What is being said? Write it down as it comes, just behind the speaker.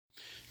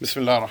بسم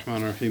الله الرحمن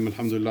الرحيم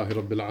الحمد لله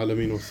رب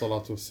العالمين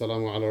والصلاة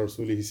والسلام على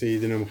رسوله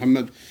سيدنا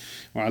محمد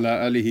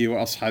وعلى آله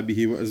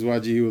وأصحابه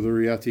وأزواجه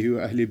وذرياته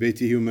وأهل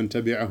بيته ومن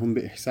تبعهم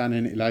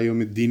بإحسان إلى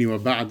يوم الدين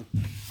وبعد.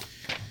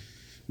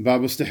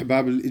 باب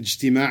استحباب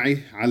الاجتماع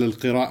على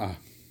القراءة.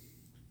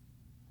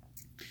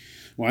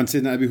 وعن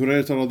سيدنا أبي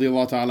هريرة رضي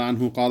الله تعالى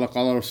عنه قال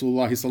قال رسول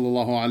الله صلى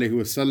الله عليه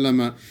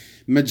وسلم: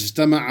 ما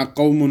اجتمع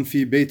قوم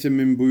في بيت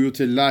من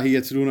بيوت الله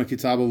يتلون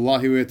كتاب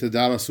الله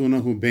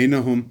ويتدارسونه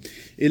بينهم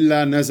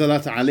إلا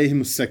نزلت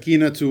عليهم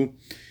السكينة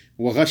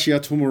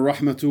وغشيتهم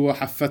الرحمة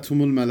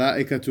وحفتهم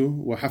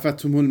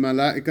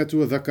الملائكة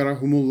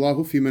وذكرهم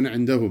الله في من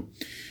عنده.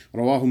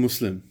 رواه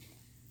Muslim.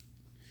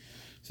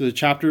 So the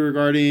chapter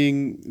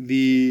regarding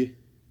the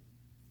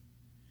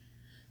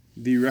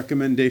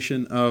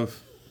recommendation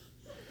of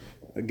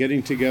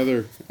getting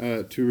together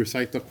to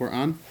recite the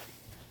Quran.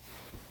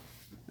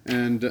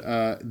 And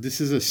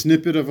this is a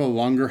snippet of a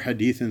longer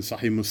hadith in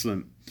Sahih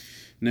Muslim,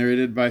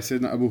 narrated by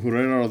Sayyidina Abu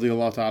Hurairah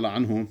radiallahu ta'ala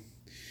anhu,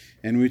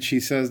 in which he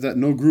says that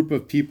no group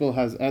of people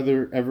has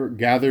ever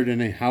gathered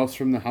in a house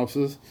from the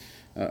houses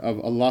of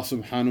Allah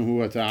subhanahu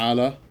wa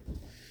ta'ala,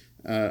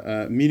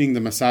 meaning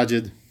the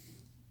masajid,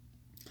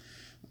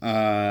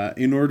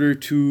 in order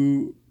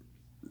to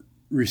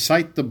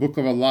recite the book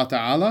of Allah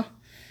ta'ala,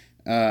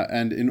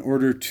 and in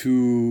order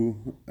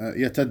to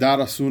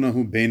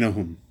yatadarasunahu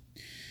bainahum,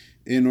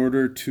 in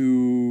order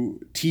to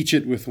teach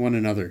it with one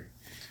another.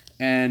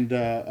 And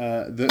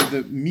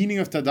the meaning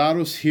of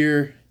tadarus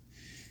here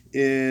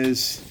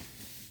is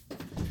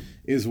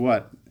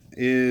what?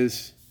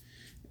 Is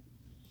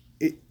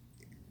it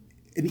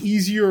an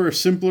easier or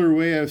simpler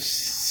way of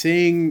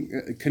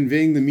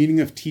conveying the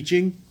meaning of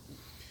teaching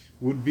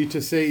would be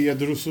to say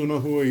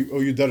yadrusunahu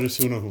or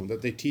yudarrisunahu,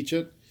 that they teach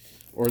it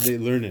or they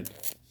learn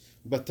it.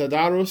 But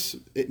tadarus,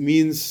 it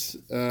means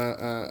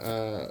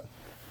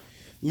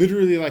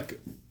literally like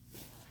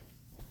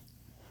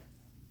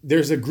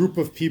there's a group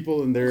of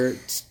people and they're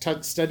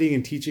studying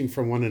and teaching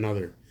from one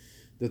another.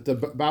 That the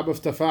bab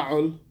of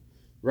tafa'ul,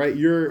 right?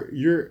 You're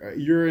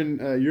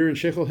in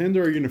Shaykh al-Hind,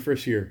 or are you in the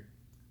first year?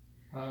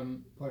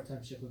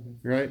 Part-time Shaykh al-Hind.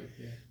 Right.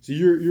 Yeah. So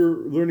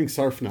you're learning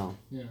sarf now.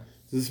 Yeah.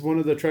 So this is one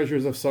of the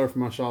treasures of sarf,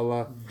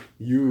 mashallah.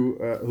 You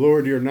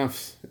lowered your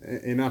nafs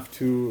enough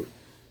to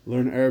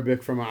learn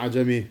Arabic from a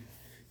ajami.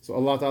 So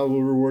Allah Ta'ala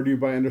will reward you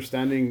by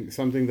understanding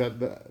something that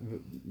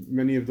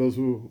many of those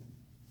who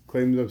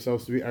claim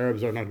themselves to be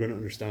Arabs are not going to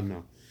understand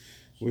now.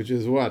 Which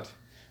is what?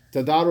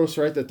 Tadarus,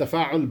 right? The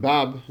tafa'ul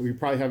bab, we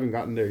probably haven't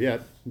gotten there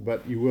yet,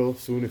 but you will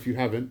soon if you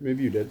haven't.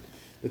 Maybe you did.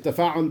 The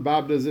tafa'ul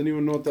bab, does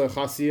anyone know what the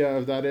khasiyah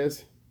of that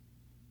is?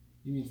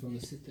 You mean from the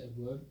sitta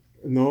abwab?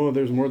 No,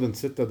 there's more than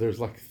sitta. There's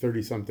like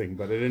 30 something.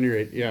 But at any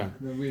rate, yeah.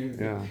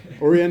 Yeah.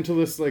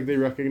 Orientalists, like they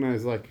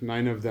recognize like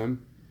 9 of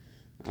them.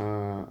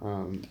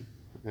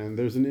 And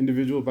there's an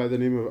individual by the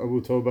name of Abu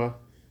Toba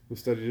who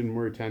studied in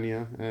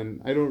Mauritania,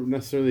 and I don't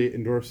necessarily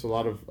endorse a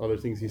lot of other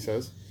things he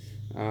says,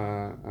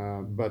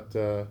 but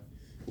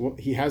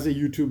he has a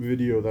YouTube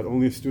video that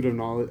only a student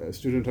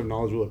of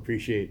knowledge will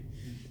appreciate,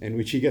 in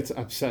which he gets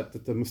upset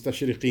that the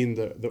mustashriqeen,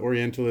 the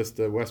Orientalists,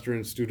 the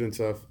Western students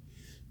of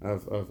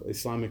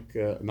Islamic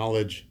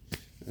knowledge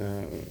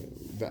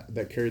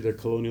that carry their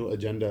colonial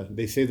agenda,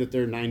 they say that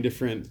there are 9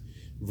 different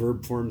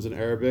verb forms in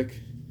Arabic.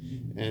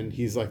 And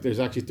he's like, there's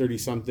actually 30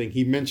 something.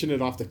 He mentioned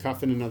it off the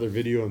cuff in another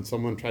video, and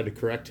someone tried to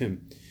correct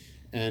him.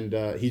 And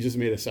he just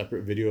made a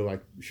separate video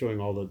like showing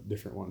all the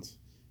different ones.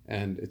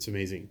 And it's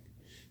amazing.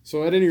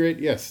 So at any rate,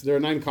 yes, there are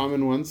 9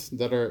 common ones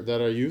that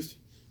are used.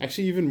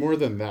 Actually, even more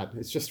than that.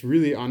 It's just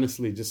really,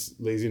 honestly, just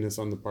laziness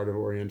on the part of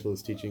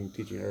Orientalists teaching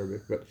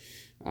Arabic. But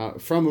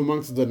from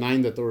amongst the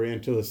 9 that the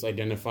Orientalists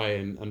identify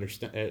and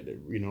understand,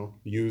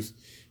 use,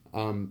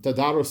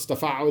 tadarus,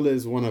 tafa'ul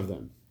is one of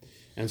them.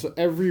 And so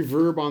every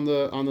verb on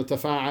the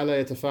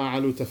tafa'ala,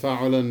 yatafa'alu,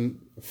 tafa'ulan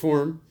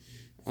form,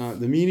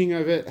 the meaning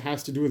of it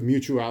has to do with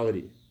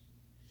mutuality.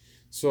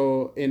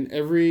 So in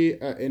every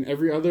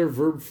other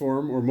verb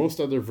form, or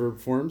most other verb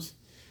forms,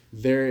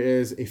 there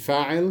is a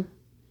fa'il,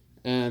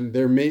 and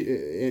there may,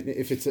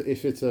 if it's a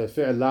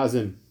fi'l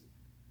lazim,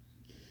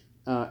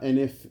 and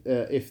if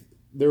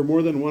there are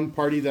more than one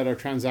party that are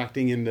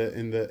transacting in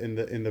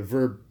the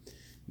verb,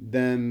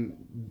 then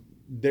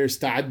there's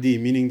ta'addi,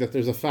 meaning that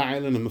there's a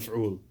fa'il and a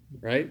maf'ul.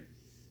 Right?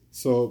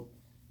 So,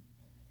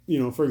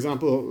 for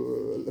example,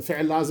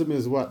 fi'l lazim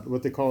is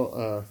what they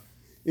call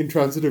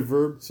intransitive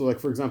verb. So like,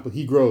 for example,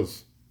 he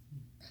grows.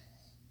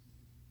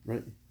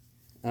 Right?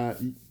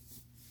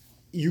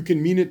 You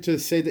can mean it to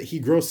say that he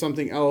grows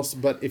something else,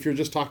 but if you're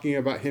just talking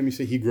about him, you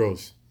say he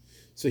grows.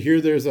 So here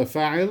there's a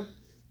fa'il,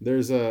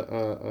 there's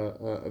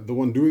the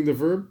one doing the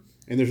verb,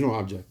 and there's no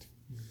object.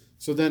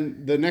 So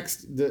then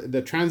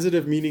the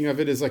transitive meaning of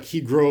it is like he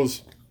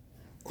grows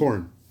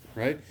corn.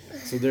 Right?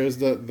 So there's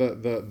the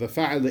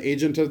fa'il, the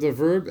agent of the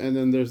verb, and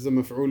then there's the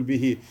maf'ul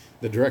bihi,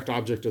 the direct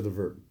object of the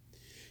verb.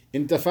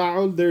 In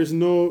tafa'ul, there's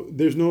no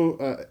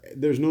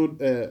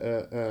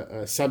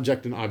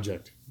subject and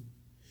object.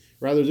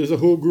 Rather, there's a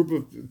whole group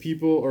of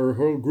people or a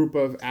whole group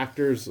of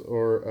actors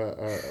or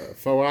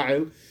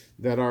fawa'il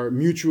that are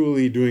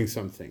mutually doing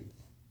something.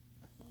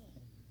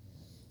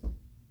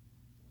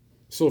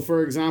 So,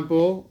 for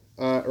example,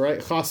 right,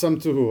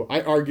 khasamtuhu,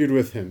 I argued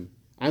with him.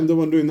 I'm the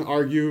one doing the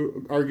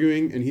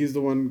arguing, and he's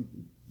the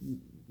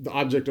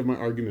object of my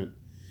argument.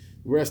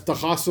 Whereas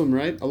takhasum,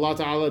 right, Allah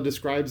Ta'ala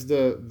describes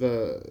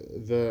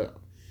the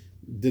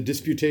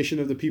disputation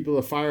of the people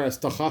of fire as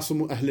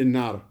takhasumu ahlin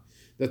nar,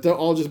 that they'll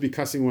all just be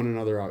cussing one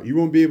another out. You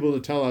won't be able to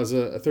tell as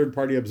a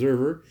third-party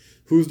observer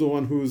who's the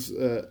one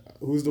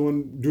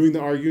doing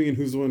the arguing and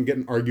who's the one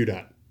getting argued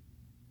at.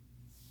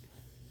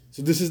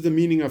 So this is the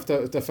meaning of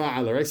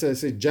tafa'ala, right? So I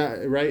say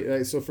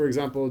right. So for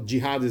example,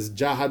 jihad is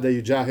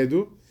jahada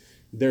yujahidu.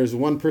 There's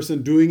one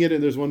person doing it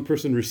and there's one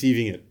person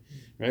receiving it,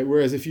 right?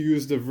 Whereas if you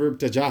use the verb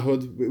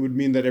tajahud, it would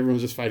mean that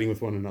everyone's just fighting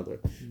with one another,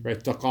 right?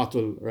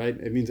 Taqatul, right?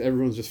 It means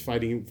everyone's just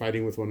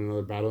fighting with one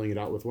another, battling it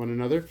out with one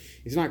another.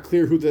 It's not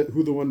clear who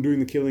the one doing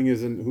the killing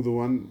is and who the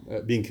one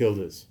being killed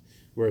is,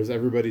 whereas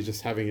everybody's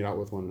just having it out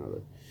with one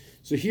another.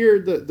 So here,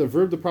 the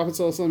verb the Prophet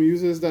ﷺ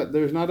uses, that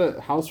there's not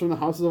a house from the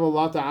houses of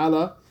Allah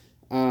Ta'ala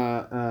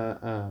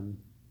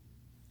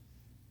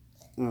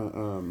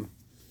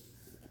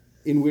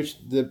in which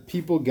the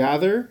people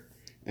gather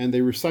and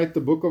they recite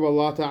the book of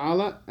Allah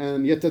Ta'ala,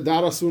 and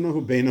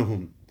yatadarasunahu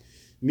bainahum,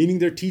 meaning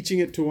they're teaching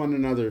it to one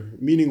another.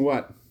 Meaning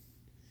what?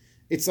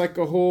 It's like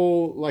a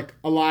whole, like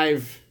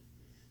alive,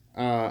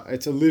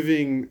 it's a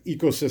living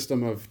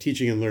ecosystem of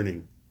teaching and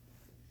learning.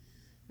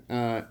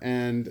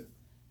 And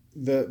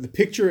the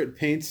picture it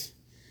paints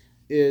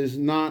is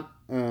not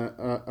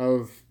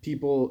of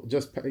people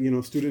just,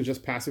 students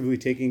just passively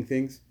taking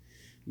things,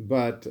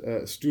 but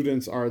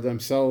students are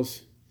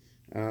themselves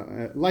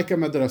like a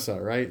madrasa,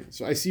 right?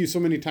 So I see you so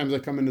many times. I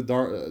come into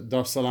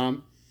Dar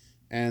Salam,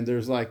 and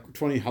there's like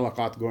 20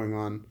 halaqat going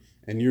on,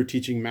 and you're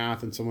teaching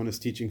math, and someone is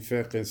teaching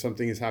fiqh, and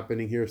something is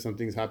happening here,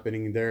 something's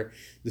happening there.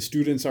 The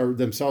students are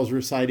themselves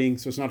reciting,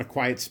 so it's not a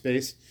quiet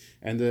space,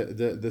 and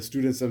the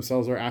students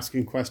themselves are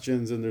asking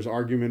questions, and there's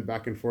argument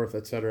back and forth,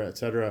 etc.,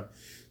 etc.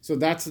 So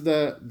that's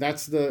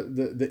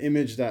the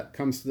image that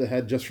comes to the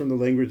head just from the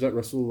language that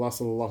Rasulullah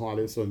sallallahu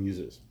alaihi wasallam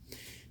uses.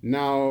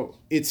 Now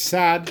it's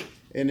sad.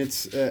 And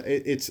it's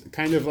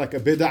kind of like a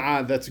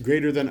bid'ah that's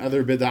greater than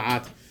other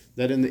bid'at,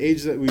 that in the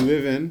age that we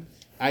live in,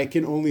 I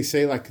can only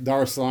say like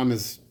Dar es Salaam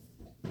is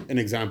an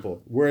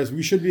example, whereas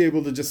we should be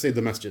able to just say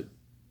the masjid.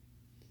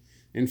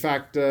 In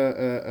fact,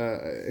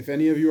 if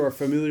any of you are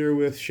familiar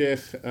with Sheikh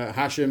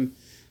Hashim,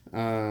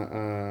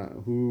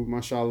 who,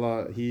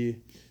 mashallah, he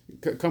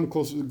come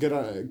close,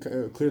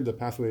 cleared the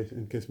pathway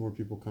in case more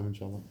people come,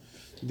 inshallah.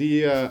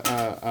 The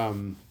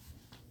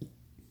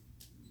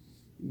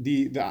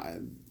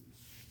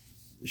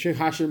Sheikh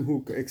Hashim,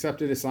 who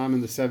accepted Islam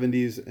in the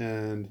 70s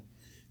and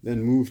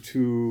then moved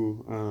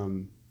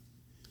to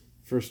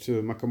first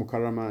to Makkah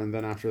Mukarramah and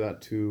then after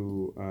that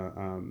to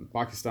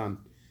Pakistan,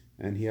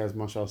 and he has,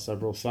 mashallah,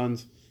 several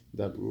sons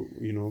that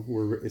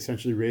were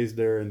essentially raised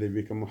there, and they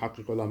become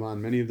muhaqqiq ulama,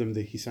 and many of them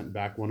he sent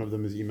back. One of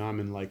them is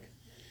imam in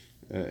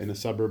a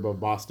suburb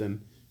of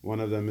Boston. One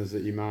of them is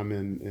an imam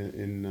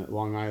in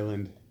Long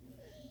Island.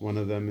 One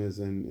of them is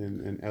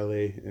in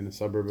LA, in a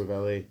suburb of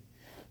LA.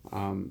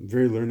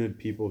 Very learned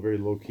people, very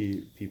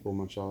low-key people,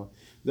 mashallah.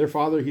 Their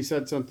father, he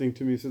said something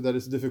to me, he said that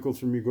it's difficult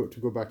for me to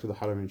go back to the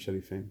Haramain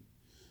Sharifain.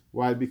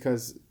 Why?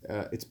 Because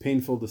it's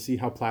painful to see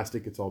how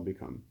plastic it's all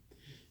become.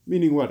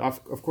 Meaning what?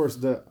 Of course,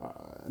 the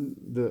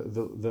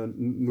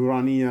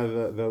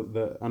nuraniya,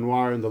 the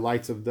anwar and the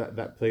lights of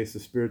that place,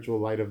 the spiritual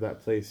light of that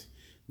place,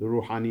 the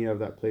ruhaniya of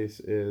that place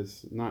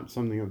is not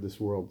something of this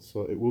world.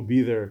 So it will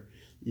be there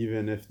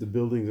even if the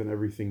buildings and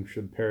everything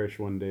should perish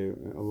one day.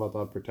 Allah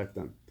Ta'ala protect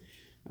them.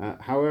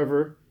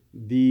 However,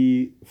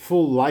 the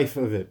full life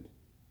of it,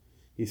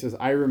 he says,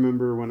 I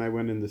remember when I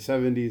went in the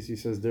 70s, he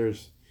says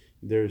there's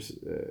durus,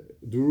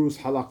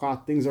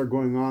 halaqat, things are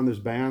going on, there's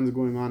bayans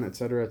going on,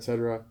 etc.,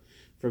 etc.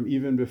 From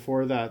even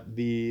before that, from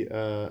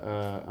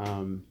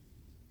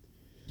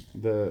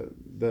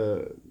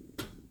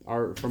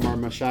our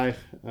mashayikh,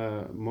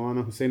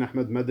 Maulana Hussein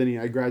Ahmed Madani,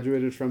 I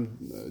graduated from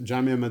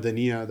Jamia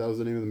Madaniya. That was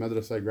the name of the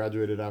madrasa I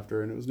graduated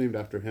after, and it was named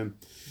after him.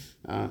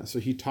 So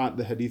he taught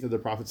the hadith of the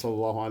Prophet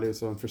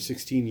ﷺ for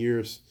 16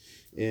 years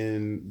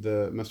in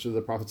the Masjid of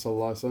the Prophet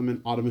ﷺ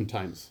in Ottoman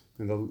times,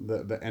 in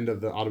the end of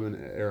the Ottoman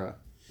era.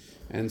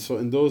 And so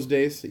in those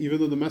days, even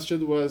though the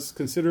masjid was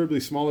considerably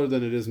smaller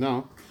than it is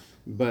now,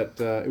 but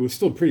it was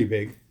still pretty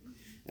big,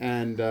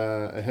 and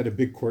it had a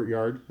big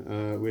courtyard,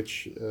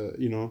 which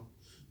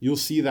you'll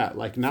see that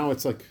like now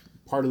it's like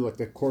part of like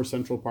the core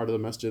central part of the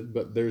masjid,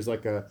 but there's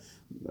like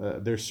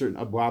there's certain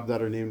abwab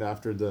that are named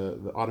after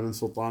the Ottoman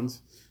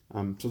sultans.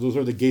 So those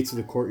are the gates of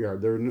the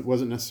courtyard. There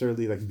wasn't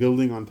necessarily like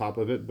building on top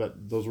of it,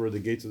 but those were the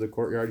gates of the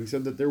courtyard. He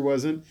said that there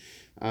wasn't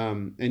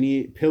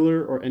any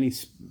pillar or any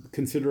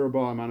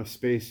considerable amount of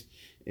space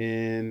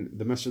in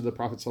the Masjid of the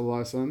Prophet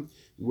ﷺ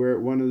where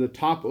one of the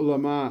top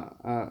ulama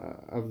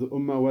of the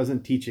ummah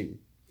wasn't teaching.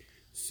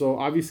 So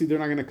obviously they're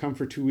not going to come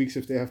for 2 weeks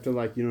if they have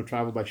to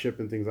travel by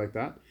ship and things like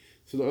that.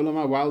 So the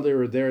ulama, while they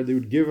were there, they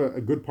would give a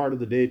good part of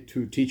the day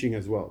to teaching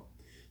as well.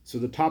 So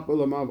the top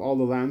ulama of all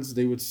the lands,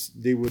 they would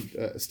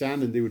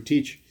stand and they would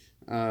teach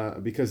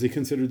because they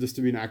considered this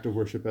to be an act of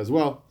worship as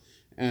well.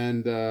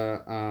 And the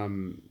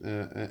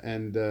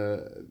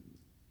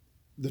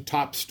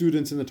top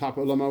students and the top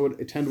ulama would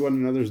attend one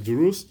another's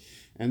durus,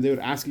 and they would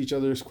ask each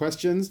other's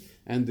questions,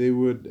 and they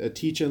would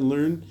teach and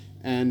learn.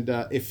 And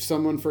if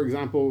someone, for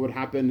example, would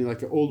happen,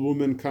 like an old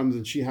woman comes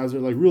and she has her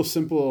like real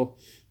simple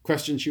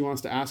question she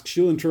wants to ask,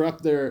 she'll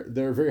interrupt their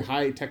very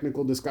high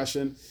technical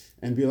discussion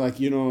and be like,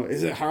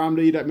 is it haram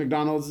to eat at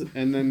McDonald's?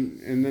 And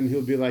then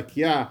he'll be like,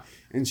 yeah.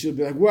 And she'll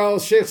be like, well,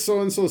 Sheikh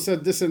so-and-so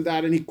said this and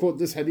that, and he quote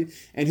this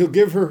hadith. And he'll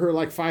give her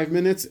like 5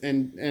 minutes,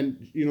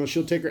 and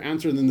she'll take her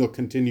answer, and then they'll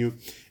continue.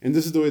 And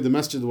this is the way the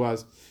masjid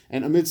was.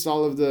 And amidst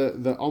all of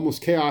the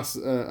almost chaos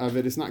of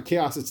it, it's not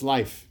chaos, it's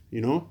life,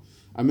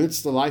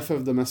 Amidst the life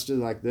of the masjid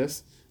like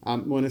this,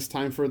 when it's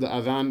time for the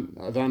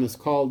adhan is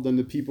called, then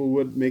the people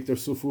would make their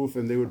sufuf,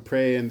 and they would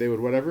pray, and they would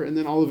whatever, and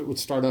then all of it would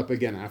start up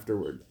again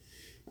afterward.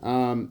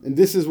 And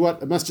this is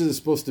what a masjid is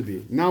supposed to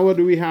be. Now what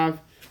do we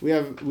have? We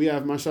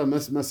have mashallah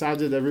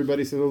masajid.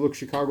 Everybody says, oh look,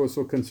 Chicago is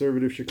so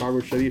conservative, Chicago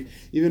Sharif.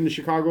 Even in the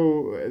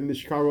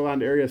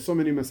Chicagoland area, so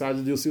many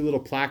masajid, you'll see a little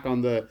plaque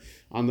on the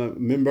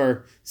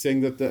mimbar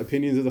saying that the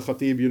opinions of the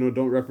khatib,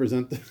 don't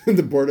represent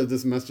the board of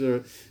this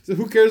masjid. So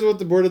who cares what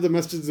the board of the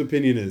masjid's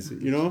opinion is?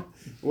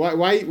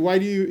 Why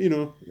do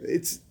you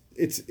it's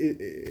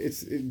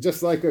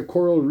just like a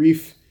coral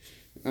reef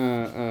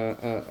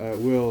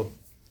will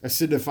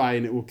acidify,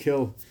 and it will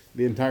kill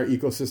the entire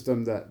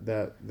ecosystem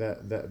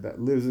that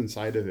lives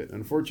inside of it.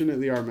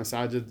 Unfortunately, our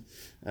masajid,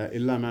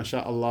 illa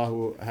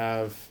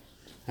masha'Allah,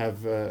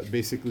 have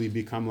basically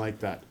become like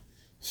that.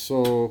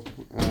 So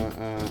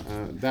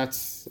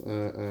that's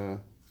the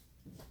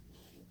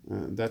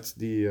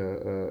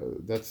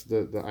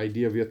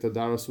idea of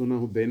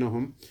yatadarasunahu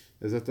bainahum,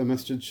 is that the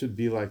masjid should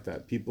be like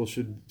that. People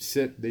should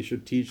sit, they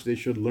should teach, they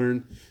should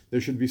learn. There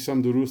should be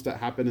some durus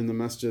that happen in the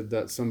masjid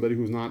that somebody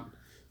who's not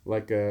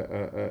like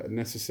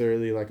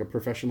necessarily like a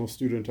professional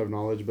student of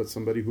knowledge, but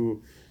somebody who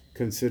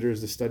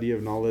considers the study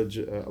of knowledge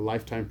a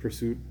lifetime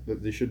pursuit,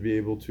 that they should be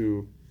able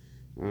to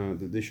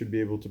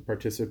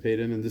participate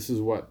in. And this is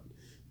what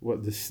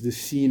this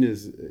scene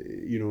is,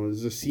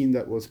 is a scene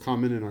that was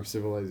common in our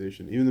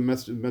civilization. Even the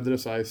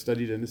madrasa I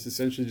studied in, it's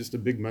essentially just a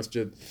big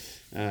masjid,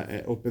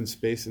 open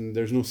space, and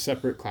there's no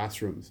separate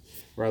classrooms.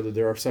 Rather,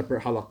 there are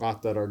separate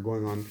halaqat that are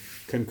going on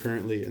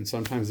concurrently, and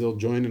sometimes they'll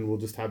join and we'll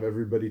just have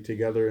everybody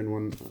together in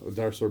one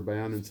dars or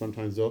bayan, and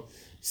sometimes they'll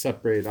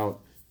separate out.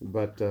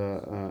 But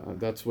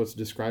that's what's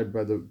described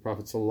by the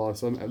Prophet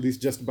ﷺ, at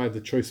least just by the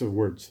choice of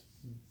words.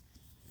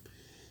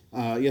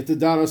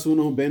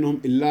 يتدارسونه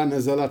بينهم إلا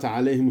نزلت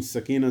عليهم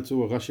السكينة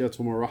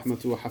وغشيتهم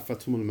الرحمة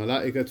وحفتهم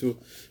الملائكة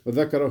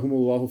وذكرهم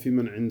الله في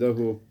من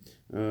عنده.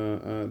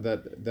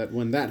 That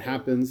when that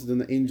happens, then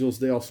the angels,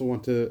 they also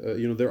want to,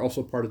 they're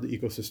also part of the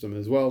ecosystem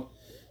as well.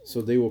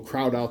 So they will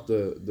crowd out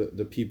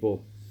the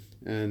people,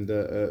 and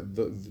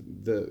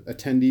the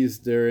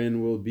attendees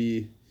therein will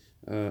be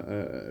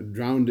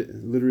drowned,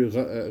 literally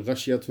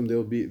ghashyatum,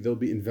 they'll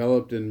be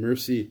enveloped in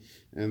mercy,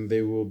 and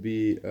they will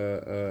be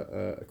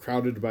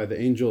crowded by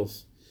the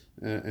angels,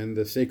 and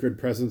the sacred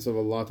presence of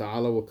Allah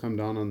Ta'ala will come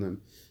down on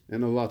them.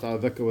 And Allah Ta'ala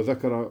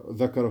ذَكَرَهُمُ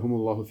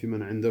اللَّهُ فِي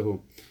مَنْ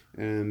عِنْدَهُ,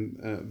 and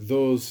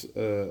those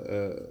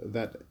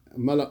that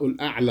mala'ul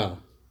a'la,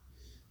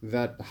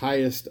 that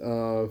highest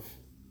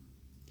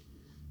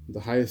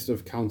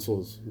of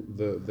councils,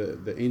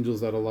 the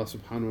angels that Allah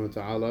subhanahu wa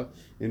ta'ala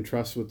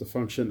entrusts with the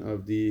function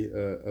of the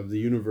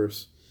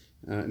universe.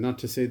 Not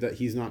to say that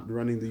He's not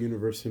running the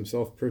universe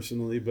Himself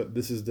personally, but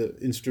this is the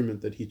instrument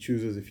that He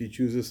chooses. If He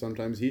chooses,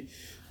 sometimes He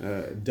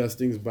does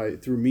things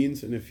through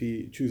means, and if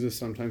He chooses,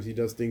 sometimes He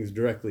does things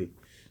directly.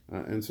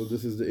 And so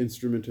this is the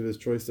instrument of His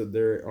choice, that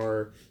there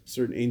are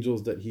certain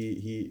angels that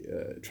He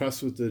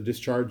trusts with the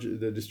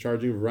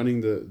discharging of running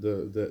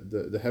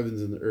the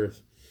heavens and the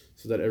earth,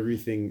 so that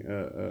everything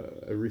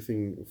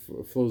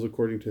flows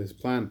according to His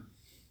plan.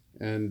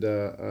 And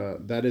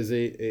that is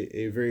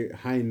a very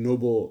high,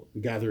 noble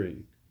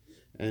gathering.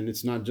 And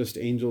it's not just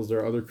angels, there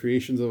are other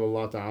creations of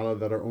Allah Ta'ala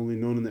that are only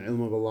known in the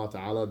ilm of Allah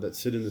Ta'ala that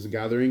sit in this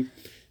gathering.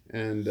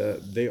 And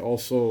they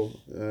also,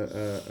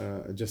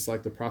 just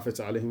like the Prophets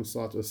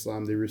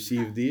ﷺ, they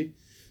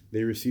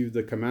received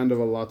the command of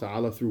Allah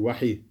Ta'ala through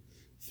wahi,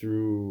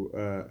 through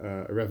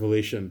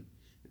revelation.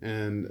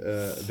 And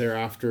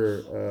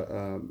thereafter,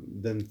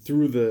 then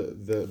through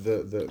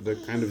the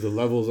kind of the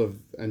levels of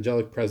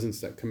angelic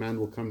presence, that command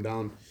will come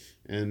down,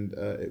 and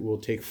it will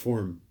take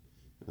form,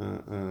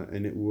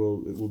 and it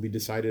will be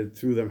decided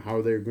through them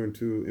how they're going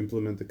to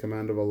implement the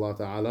command of Allah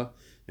Ta'ala,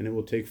 and it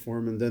will take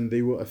form, and then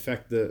they will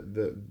affect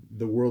the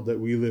world that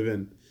we live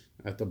in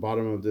at the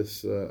bottom of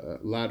this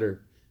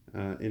ladder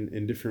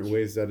in different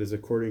ways. That is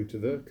according to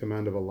the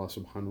command of Allah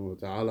Subhanahu wa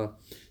Ta'ala.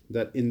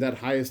 That in that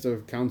highest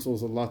of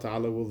councils, Allah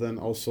Ta'ala will then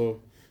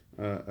also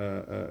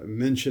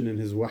mention in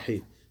His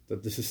wahi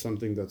that this is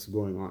something that's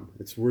going on.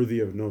 It's worthy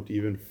of note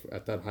even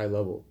at that high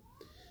level.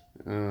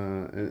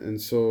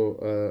 So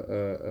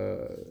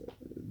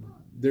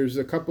there's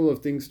a couple of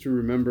things to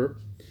remember.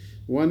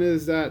 One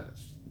is that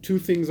two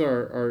things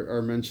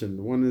are mentioned.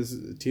 One is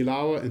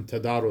tilawa and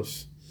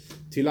tadarus.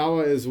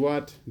 Tilawa is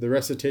what? The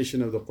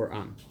recitation of the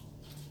Quran.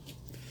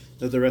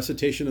 That the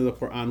recitation of the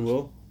Quran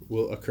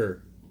will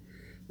occur.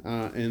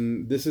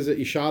 And this is an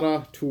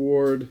ishara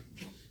toward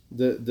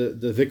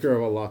the dhikr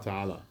of Allah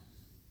Ta'ala.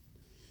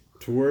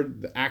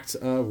 Toward the acts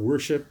of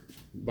worship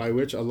by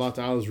which Allah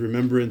Ta'ala's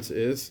remembrance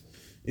is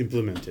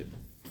implemented.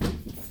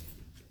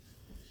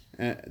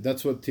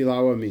 That's what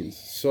tilawa means.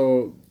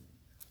 So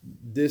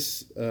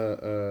this,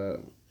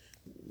 you're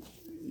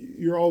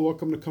all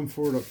welcome to come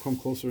forward, come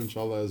closer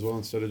inshallah as well,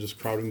 instead of just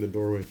crowding the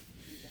doorway.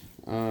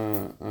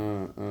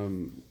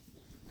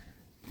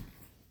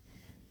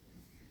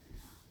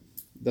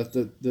 That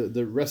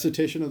the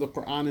recitation of the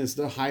Quran is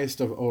the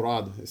highest of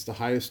awrad. It's the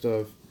highest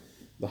of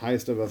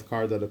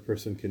adhkar that a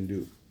person can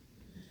do.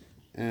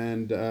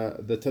 And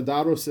the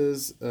tadarus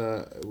is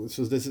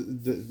so this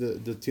is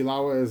the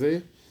tilawa is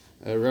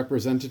a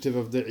representative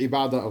of the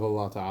ibadah of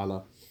Allah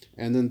Ta'ala,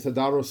 and then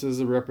tadarus is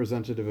a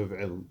representative of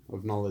ilm,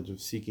 of knowledge, of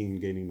seeking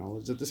and gaining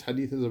knowledge. That this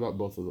hadith is about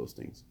both of those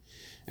things.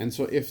 And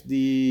so if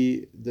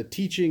the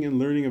teaching and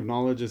learning of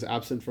knowledge is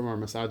absent from our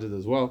masajid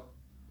as well,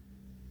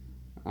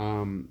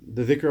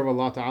 the dhikr of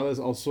Allah Ta'ala is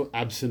also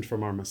absent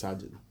from our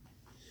masajid.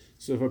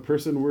 So if a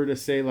person were to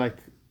say like,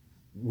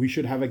 we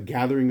should have a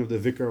gathering of the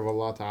dhikr of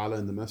Allah Ta'ala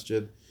in the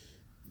masjid,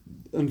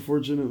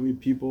 unfortunately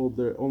people,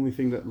 the only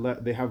thing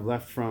that they have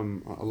left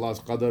from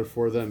Allah's qadr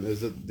for them is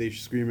that they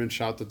scream and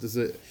shout that this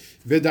is a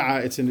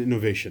bid'ah, it's an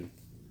innovation.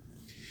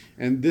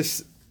 And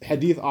this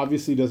hadith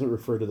obviously doesn't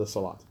refer to the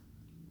salat.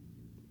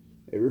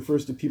 It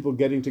refers to people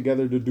getting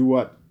together to do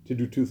what? To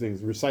do two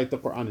things: recite the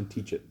Quran and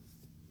teach it.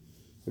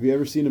 Have you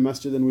ever seen a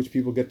masjid in which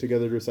people get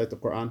together to recite the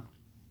Quran?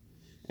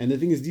 And the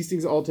thing is, these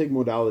things all take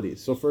modalities.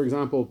 So for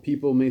example,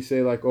 people may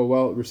say like, oh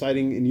well,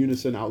 reciting in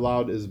unison out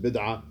loud is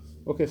bid'ah.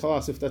 Okay,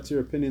 khalas, if that's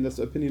your opinion, that's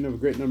the opinion of a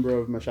great number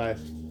of mashayikh.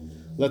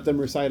 Let them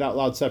recite out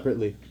loud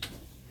separately.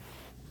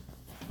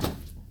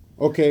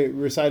 Okay,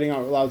 reciting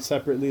out loud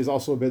separately is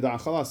also bid'ah.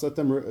 Khalas, let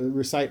them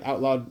recite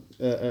out loud,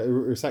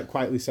 recite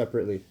quietly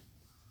separately.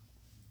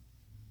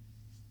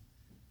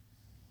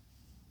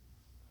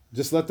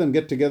 Just let them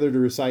get together to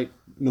recite.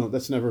 No,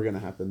 that's never going to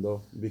happen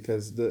though,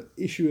 because the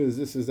issue is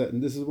that,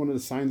 and this is one of the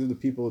signs of the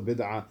people of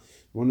bid'ah,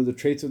 one of the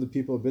traits of the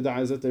people of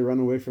bid'ah is that they run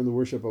away from the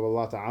worship of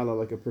Allah Ta'ala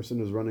like a person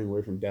is running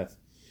away from death.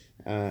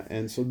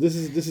 And so this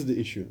is the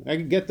issue. I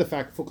get the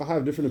fact fuqaha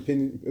have different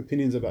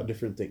opinions about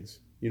different things,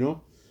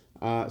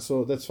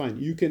 so that's fine.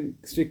 You can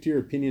stick to your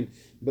opinion,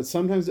 but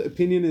sometimes the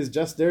opinion is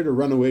just there to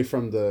run away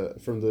from the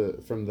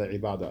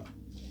ibadah.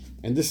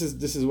 And this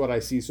is what I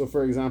see. So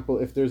for example,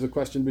 if there's a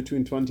question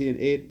between 20 and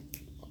 8,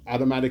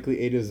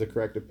 automatically 8 is the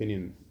correct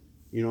opinion.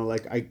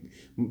 Like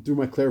through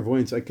my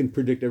clairvoyance, I can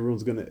predict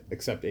everyone's going to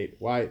accept 8.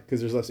 Why?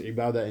 Because there's less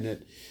ibadah in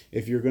it.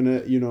 If you're going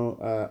to,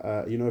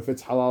 if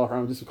it's halal or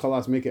haram, just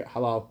khalas, make it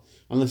halal.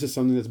 Unless it's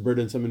something that's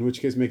burdensome, in which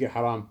case make it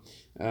haram.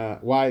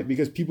 Why?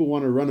 Because people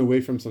want to run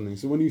away from something.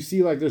 So when you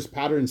see like there's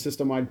patterns,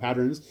 system-wide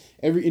patterns,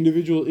 every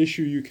individual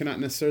issue you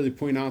cannot necessarily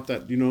point out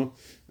that,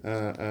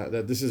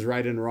 that this is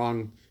right and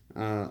wrong.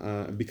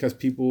 Because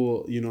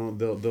people,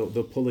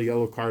 they'll pull a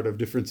yellow card of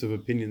difference of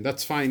opinion.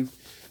 That's fine,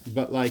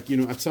 but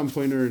at some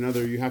point or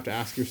another, you have to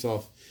ask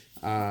yourself,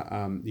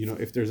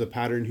 if there's a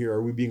pattern here,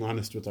 are we being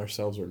honest with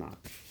ourselves or not?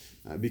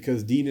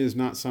 Because deen is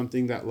not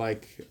something that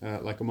like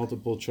a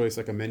multiple choice,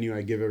 like a menu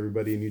I give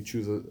everybody, and you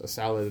choose a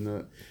salad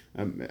and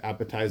an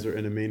appetizer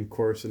and a main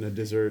course and a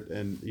dessert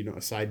and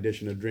a side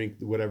dish and a drink,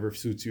 whatever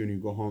suits you, and you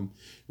go home.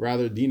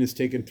 Rather, deen is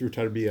taken through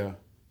tarbiyah.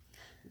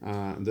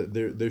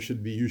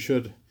 You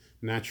should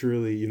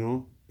naturally,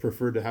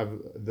 prefer to have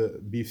the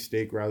beef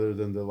steak rather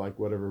than the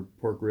whatever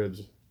pork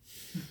ribs.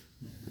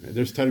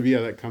 There's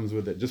tarbiyah that comes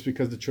with it. Just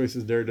because the choice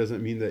is there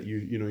doesn't mean that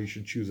you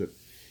should choose it.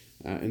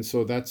 And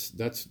so that's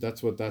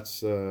what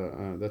that's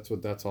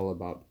all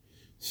about.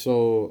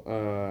 So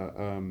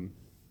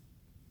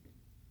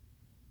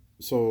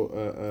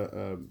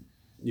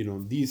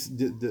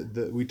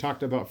we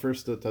talked about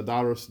first the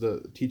tadarus,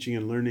 the teaching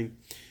and learning,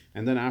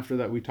 and then after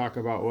that we talk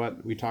about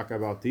what? We talk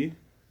about the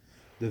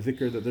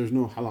dhikr, that there's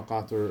no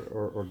halaqat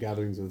or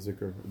gatherings of the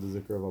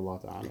dhikr of Allah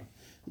Ta'ala.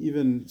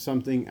 Even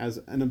something as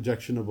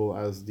unobjectionable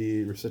as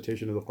the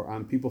recitation of the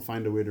Quran, people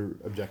find a way to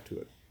object to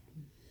it.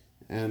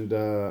 And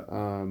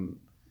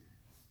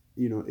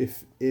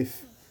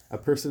if a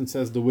person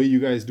says the way you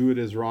guys do it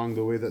is wrong,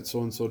 the way that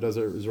so and so does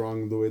it is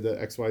wrong, the way the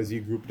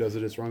XYZ group does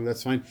it is wrong,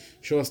 that's fine.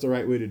 Show us the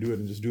right way to do it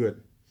and just do it.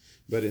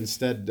 But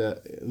instead,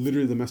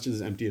 literally the masjid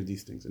is empty of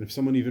these things. And if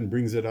someone even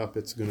brings it up,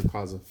 it's going to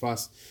cause a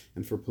fuss.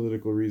 And for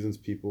political reasons,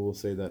 people will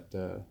say that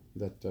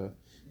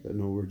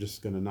no, we're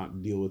just going to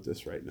not deal with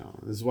this right now.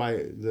 This is why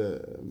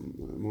the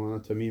Maulana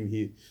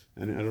Tamim,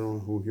 and I don't know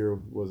who here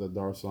was at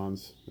Dar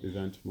es-Salaam's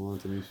event, Maulana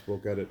Tamim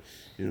spoke at it.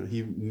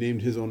 He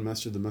named his own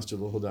masjid the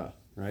Masjid al-Huda,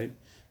 right?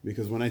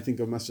 Because when I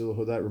think of Masjid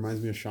al-Huda, it reminds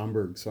me of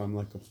Schaumburg. So I'm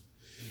like,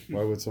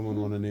 why would someone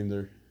want to name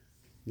their...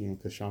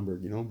 because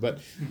Schaumburg,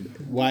 but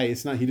why?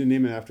 It's not, he didn't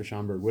name it after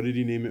Schaumburg. What did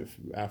he name it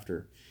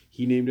after?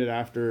 He named it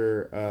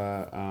after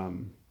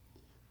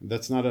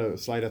That's not a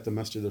slight at the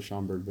Masjid of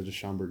Schaumburg, but just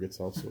Schaumburg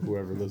itself. So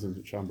whoever lives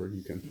in Schaumburg,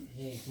 you can.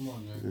 Hey, come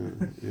on,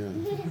 man. Yeah.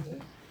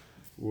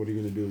 What are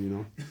you gonna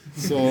do?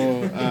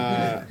 So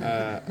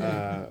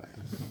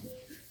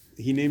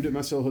he named it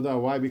Masjid al-Huda.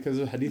 Why? Because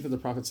of the hadith of the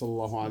Prophet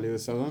sallallahu alaihi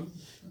wasallam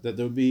that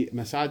there will be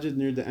masajid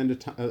near the end of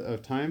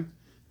time.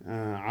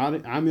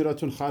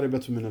 Amiratun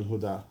kharibatun min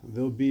al-huda.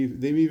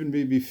 They may even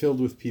be filled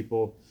with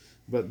people,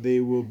 but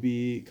they will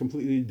be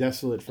completely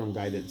desolate from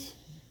guidance.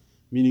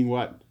 Meaning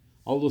what?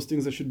 All those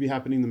things that should be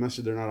happening in the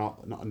masjid,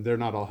 they're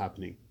not all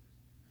happening.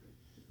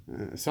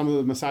 Some of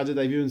the masajid,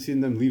 I've even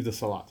seen them leave the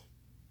salat.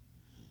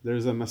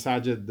 There's a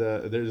masjid,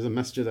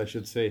 I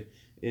should say,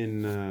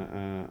 in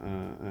a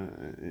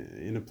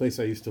place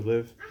I used to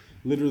live.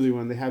 Literally,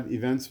 when they have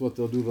events, what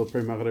they'll do, they'll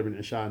pray Maghrib and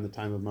Isha in the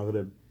time of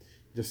Maghrib,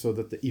 just so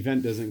that the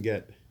event doesn't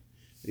get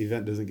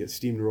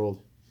steamrolled.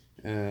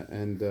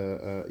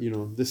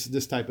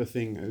 This type of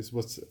thing is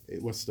what's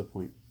the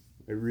point?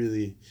 I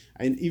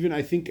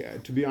think,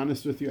 to be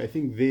honest with you, I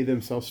think they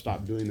themselves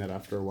stopped doing that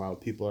after a while.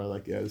 People are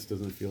like, yeah, this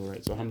doesn't feel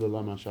right. So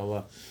alhamdulillah,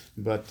 mashallah.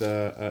 But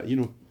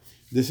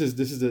this is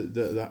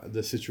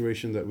the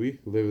situation that we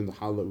live in, the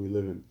hal that we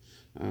live in.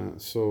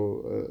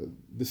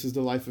 This is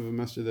the life of a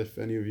masjid. If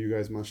any of you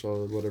guys,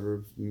 mashallah,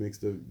 whatever, makes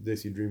the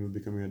desi dream of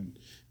becoming a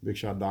big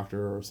shot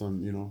doctor or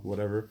some,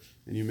 whatever,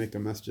 and you make a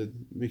masjid,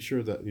 make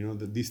sure that,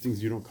 that these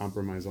things you don't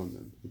compromise on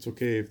them. It's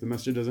okay if the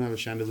masjid doesn't have a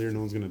chandelier, no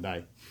one's going to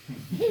die.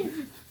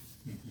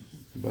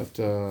 But,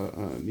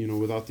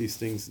 without these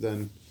things,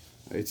 then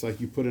it's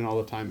like you put in all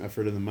the time,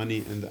 effort, and the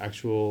money, and the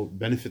actual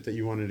benefit that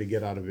you wanted to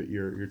get out of it,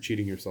 you're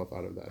cheating yourself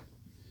out of that.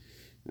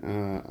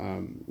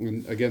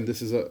 And again, this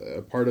is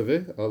a part of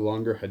it, a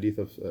longer hadith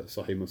of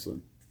Sahih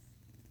Muslim.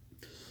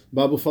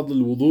 Babu Fadl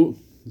al-Wudu.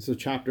 This is a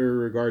chapter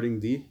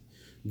regarding the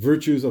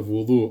virtues of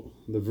wudu.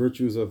 The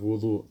virtues of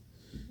wudu.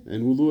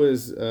 And wudu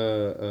is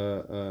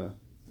a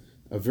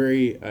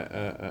very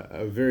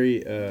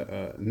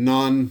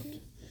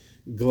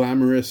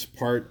non-glamorous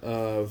part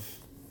of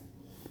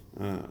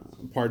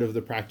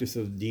the practice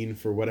of deen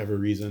for whatever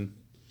reason.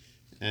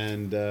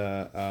 And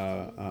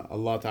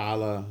Allah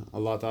Ta'ala,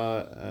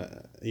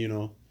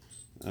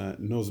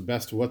 knows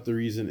best what the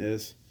reason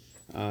is,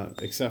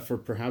 except for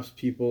perhaps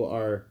people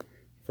are,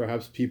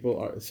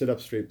 sit up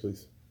straight,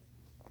 please.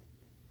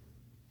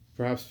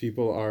 Perhaps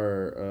people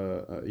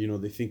are,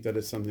 they think that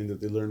it's something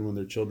that they learn when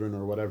they're children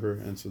or whatever,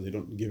 and so they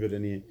don't give it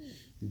any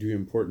due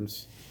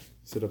importance.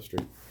 Sit up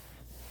straight.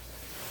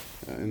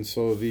 And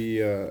so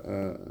the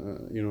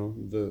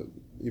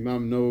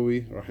Imam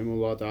Nawawi,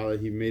 rahimahullah ta'ala,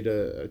 he made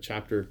a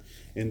chapter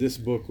in this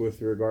book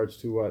with regards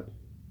to what?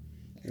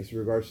 With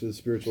regards to the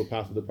spiritual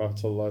path of the Prophet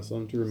sallallahu alaihi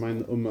wasallam, to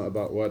remind the ummah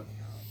about what?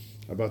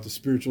 About the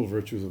spiritual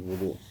virtues of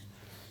wudu.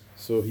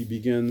 So he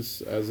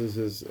begins, as is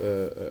his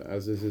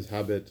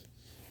habit,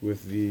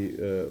 with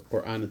the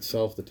Quran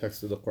itself, the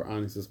text of the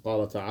Quran. He says,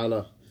 قال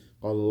تعالى,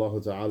 قال الله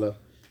تعالى,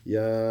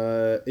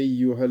 يا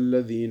أيها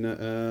الذين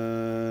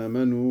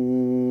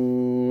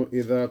آمنوا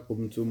إذا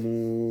قمتم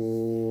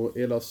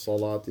إلى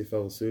الصلاة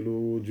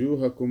فاغسلوا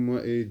وجوهكم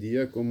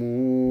وأيديكم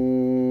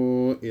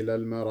إلى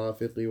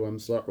المرافق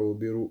وامسحوا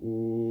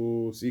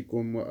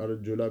برؤوسكم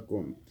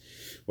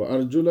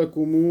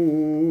وأرجلكم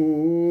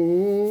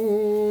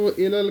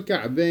إلى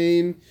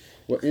الكعبين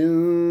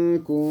وإن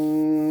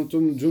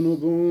كنتم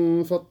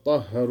جنب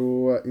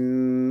فاطهروا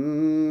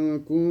وإن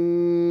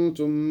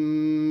كنتم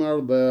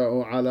مرضى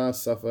أو على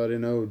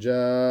سفر أو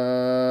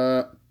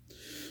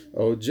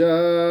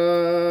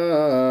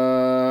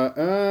جاء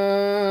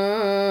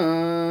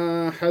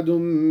أحد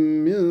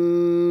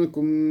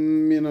منكم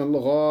من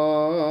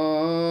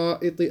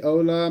الغائط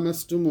أو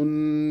لامستم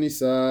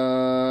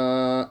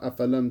النساء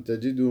فلم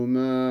تجدوا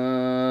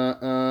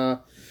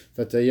ماء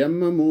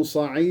فتيمموا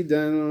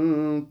صعيدا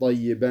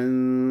طيبا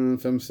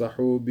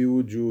فامسحوا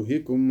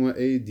بوجوهكم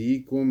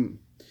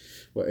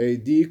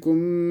وأيديكم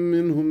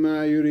منه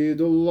ما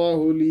يريد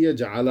الله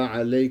ليجعل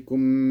عليكم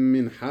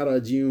من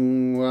حرج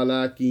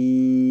ولكن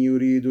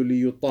يريد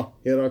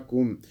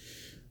ليطهركم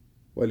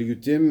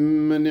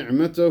وليتم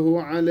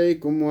نعمته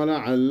عليكم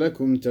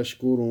ولعلكم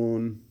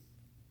تشكرون.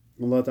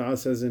 Allah Ta'ala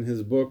says in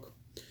His book,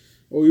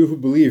 O you who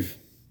believe,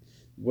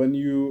 when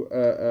you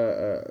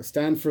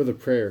stand for the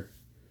prayer,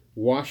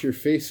 wash your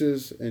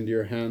faces and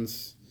your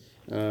hands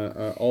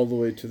all the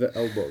way to the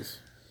elbows.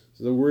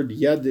 So the word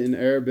yad in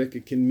Arabic,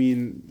 it can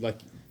mean like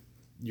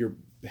your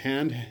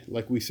hand,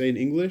 like we say in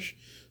English,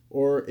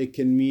 or it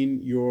can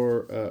mean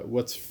your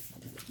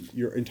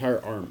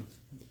entire arm.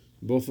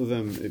 Both of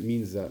them, it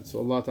means that. So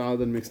Allah Ta'ala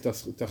then makes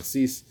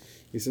takhsis.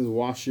 He says,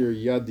 wash your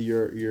yad,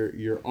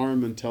 your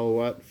arm, until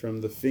what?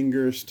 From the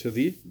fingers to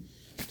the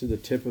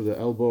tip of the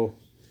elbow,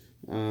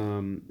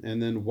 and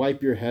then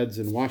wipe your heads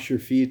and wash your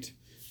feet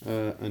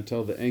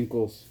until the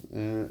ankles.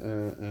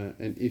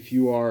 And if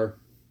you are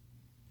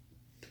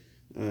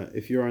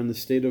in the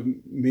state of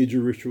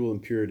major ritual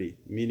impurity,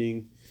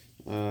 meaning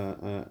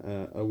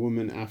a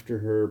woman after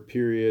her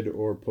period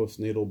or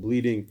postnatal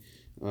bleeding,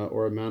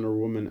 or a man or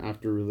woman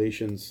after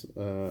relations,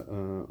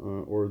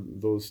 or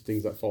those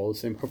things that follow the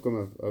same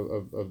hukm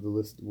of the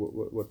list,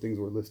 what things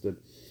were listed.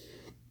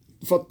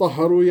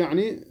 فَطَّهَّرُوا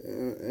يعني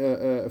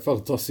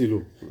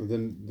فَاغْتَصِلُوا.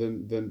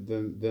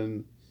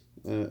 Then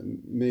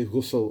may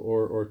ghusl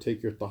or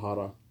take your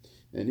tahara.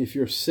 And if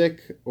you're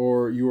sick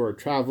or you are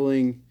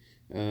traveling,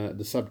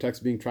 the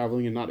subtext being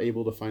traveling and not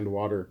able to find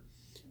water,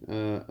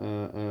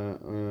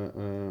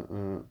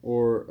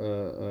 or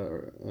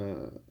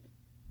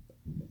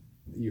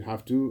you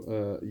have to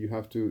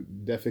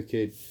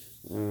defecate.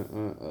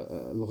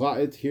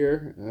 Al-gha'it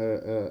here,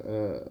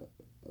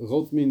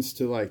 ghult means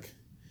to like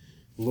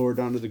lower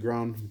down to the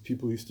ground.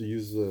 People used to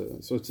use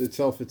so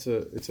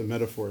it's a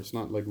metaphor. It's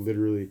not like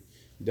literally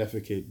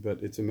defecate,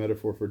 but it's a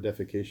metaphor for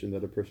defecation,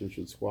 that a person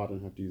should squat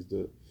and have to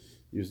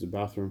use the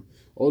bathroom.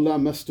 Ola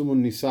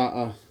mastumun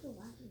nisaa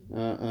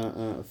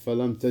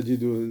falam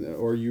tajidu,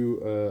 or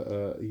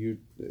you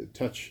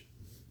touch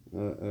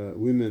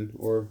women,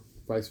 or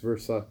vice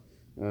versa,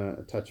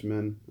 touch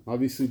men.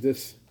 Obviously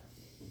this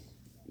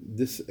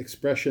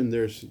expression,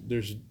 there's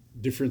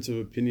difference of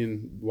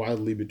opinion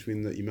wildly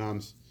between the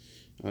imams.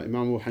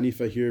 Imam Abu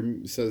Hanifa here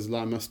says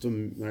la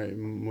mastum, right?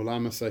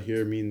 Mulamasa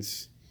here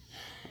means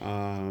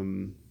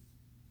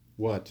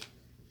what?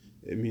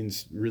 It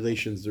means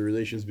relations, the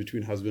relations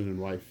between husband and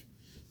wife.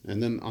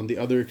 And then on the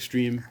other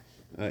extreme,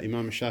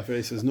 Imam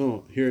Shafi'i says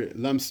no, here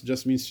lams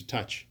just means to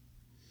touch.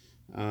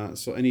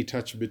 So any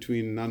touch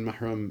between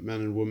non-mahram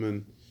man and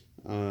woman,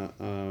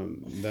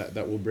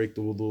 that will break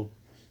the wudu.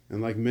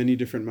 And like many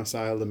different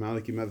masail, the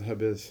Maliki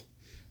madhab is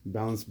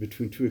balanced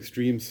between two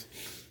extremes.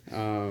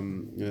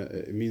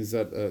 It means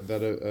that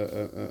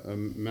a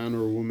man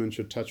or a woman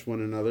should touch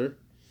one another,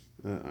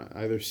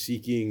 either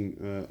seeking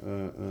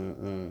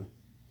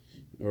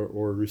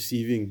or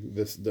receiving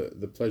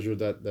the pleasure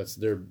that's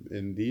there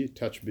in the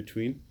touch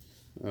between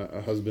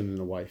a husband and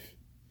a wife.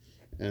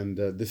 And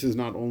this is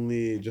not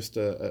only just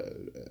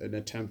an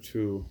attempt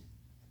to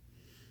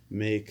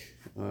make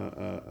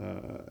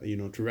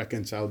to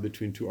reconcile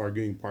between two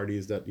arguing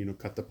parties, that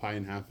cut the pie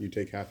in half, you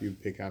take half, you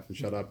take half, and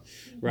shut up.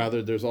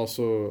 Rather, there's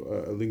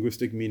also a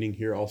linguistic meaning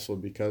here also,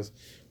 because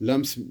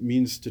lams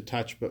means to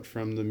touch, but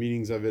from the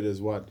meanings of it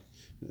is what?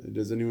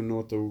 Does anyone know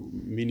what the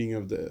meaning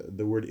of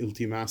the word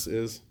iltimas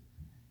is,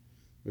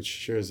 which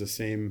shares the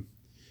same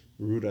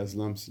root as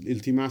lams?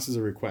 Iltimas is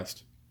a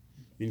request,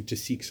 meaning to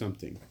seek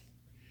something,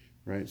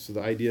 right? So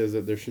the idea is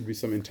that there should be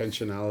some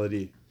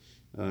intentionality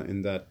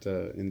in that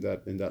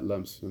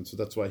lams, and so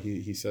that's why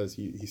he says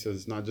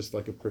it's not just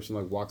like a person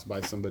like walks by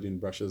somebody and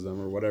brushes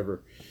them or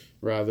whatever,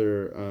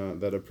 rather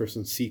that a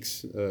person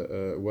seeks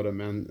what a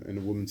man and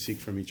a woman seek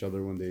from each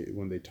other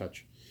when they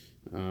touch.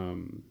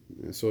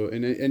 So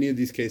in any of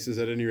these cases,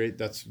 at any rate,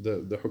 that's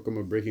the hukm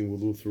of breaking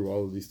wudu through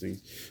all of these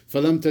things.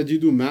 فَلَمْ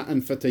تَجِدُوا مَاءً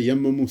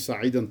فَتَيَمَّمُوا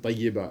صَعِيدًا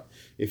طَيِّبًا.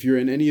 If you're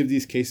in any of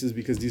these cases,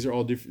 because these are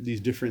all these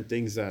different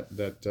things that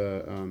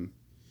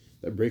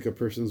break a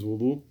person's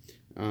wudu,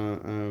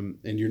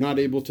 and you're not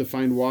able to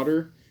find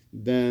water,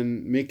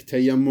 then make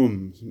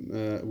tayammum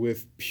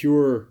with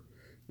pure,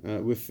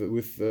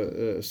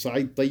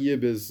 sa'id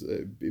tayyib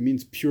it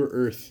means pure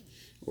earth,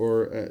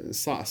 or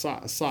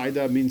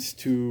sa'ida means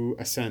to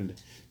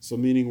ascend, so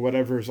meaning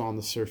whatever's on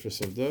the surface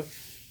of the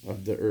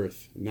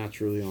earth,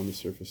 naturally on the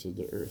surface of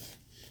the earth.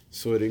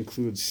 So it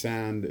includes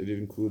sand, it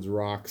includes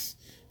rocks,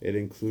 it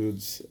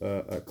includes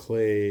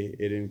clay,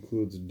 it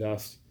includes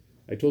dust.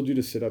 I told you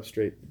to sit up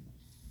straight.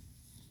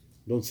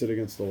 Don't sit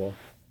against the wall.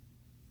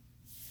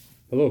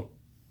 Hello.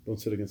 Don't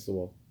sit against the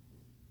wall.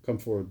 Come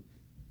forward.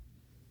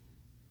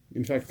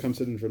 In fact, come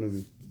sit in front of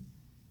me.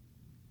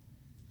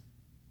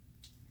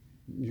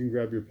 You can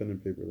grab your pen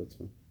and paper, that's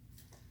fine.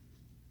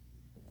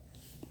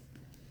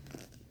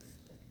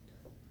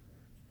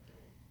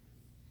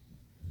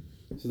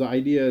 So the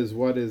idea is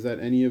what? Is that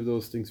any of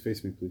those things,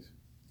 face me please.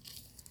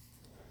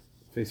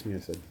 Face me, I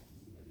said.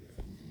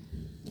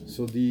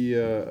 So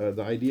the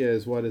idea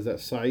is what? Is that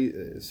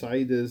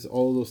sa'id is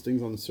all those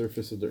things on the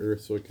surface of the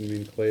earth. So it can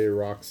mean clay,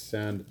 rocks,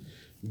 sand,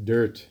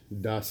 dirt,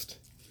 dust,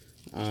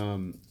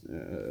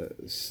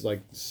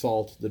 like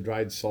salt, the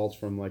dried salt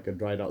from like a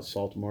dried out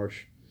salt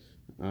marsh,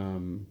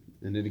 and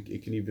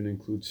it can even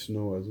include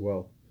snow as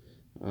well.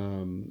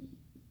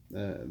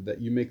 That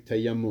you make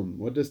tayammum.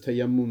 What does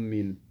tayammum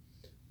mean?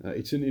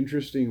 It's an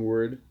interesting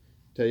word.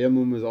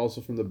 Tayammum is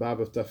also from the bab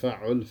of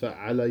tafa'ul,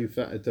 fa'ala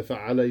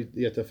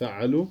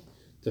yatafa'alu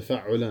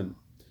tafa'ulan,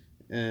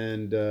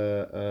 and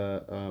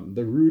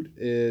the root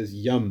is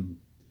yam.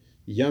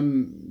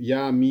 Yam,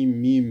 ya,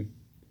 mim,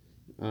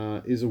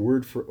 is a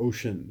word for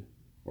ocean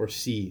or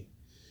sea,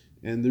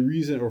 and the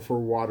reason, or for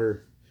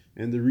water,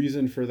 and the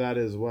reason for that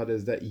is what?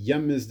 Is that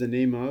Yam is the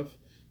name of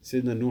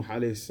Sayyidina Nuh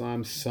alayhi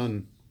salam's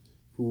son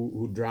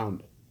who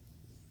drowned.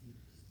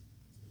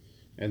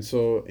 And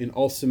so in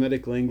all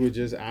Semitic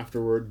languages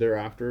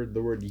thereafter,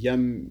 the word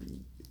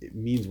Yam, it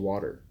means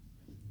water,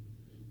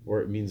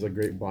 or it means a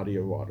great body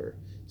of water.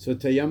 So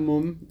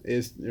tayammum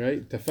is,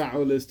 right,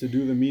 tafa'ul is to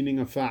do the meaning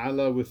of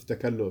fa'ala with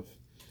takalluf.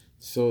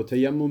 So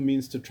tayammum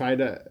means to try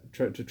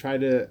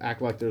to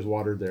act like there's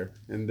water there,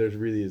 and there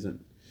really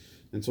isn't.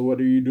 And so what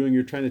are you doing?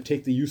 You're trying to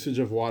take the usage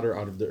of water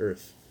out of the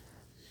earth.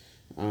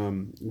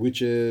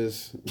 which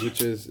is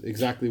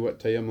exactly what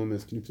tayammum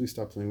is. Can you please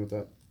stop playing with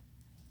that?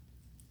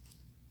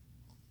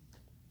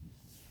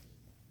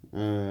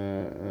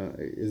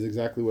 Is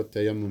exactly what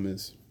tayammum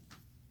is.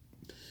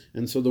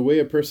 And so the way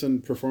a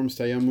person performs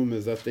tayammum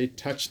is that they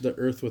touch the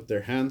earth with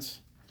their hands,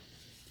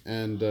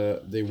 and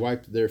they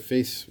wipe their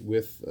face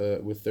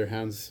with their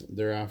hands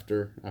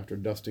thereafter, after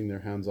dusting their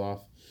hands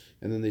off,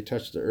 and then they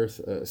touch the earth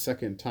a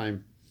second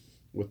time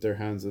with their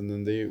hands, and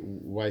then they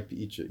wipe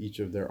each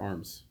of their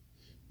arms.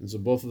 And so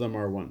both of them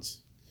are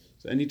once.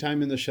 So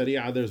anytime in the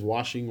Sharia there's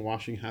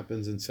washing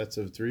happens in sets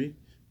of 3.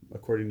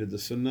 According to the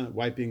Sunnah,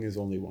 wiping is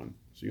only one.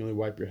 So you only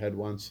wipe your head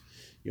once,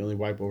 you only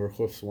wipe over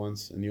khufs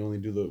once, and you only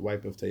do the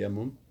wipe of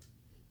tayammum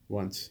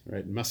once,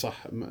 right?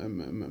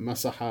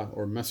 Masaha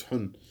or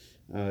mashun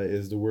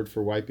is the word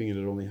for wiping, and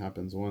it only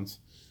happens once.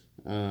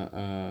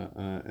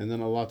 And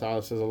then Allah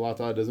Ta'ala says Allah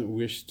Ta'ala doesn't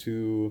wish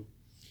to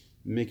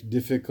make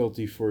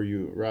difficulty for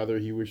you. Rather,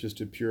 He wishes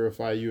to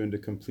purify you and to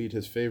complete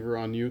His favor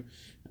on you,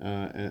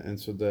 and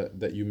so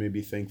that you may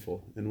be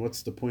thankful. And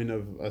what's the point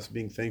of us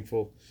being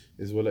thankful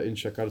is وَلَئِن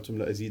شَكَرْتُمْ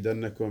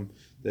لَأَزِيدَنَّكُمْ,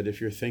 that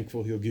if you're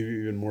thankful, He'll give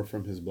you even more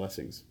from His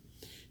blessings.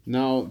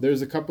 Now,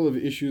 there's a couple of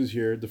issues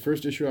here. The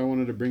first issue I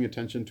wanted to bring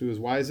attention to is,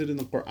 why is it in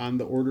the Quran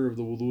the order of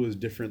the wudu is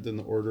different than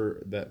the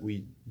order that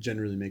we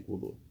generally make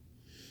wudu?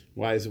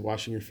 Why is it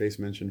washing your face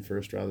mentioned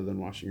first rather than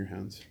washing your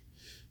hands,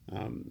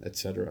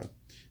 etc.?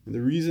 And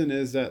the reason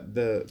is that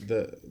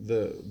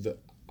the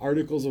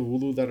articles of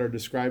wudu that are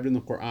described in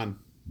the Quran,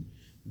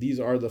 these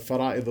are the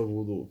fara'id of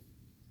wudu.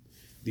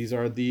 These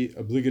are the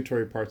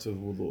obligatory parts of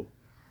wudu.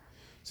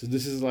 So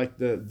this is like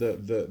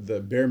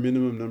the bare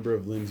minimum number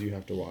of limbs you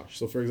have to wash.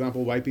 So for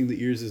example, wiping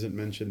the ears isn't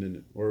mentioned in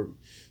it, or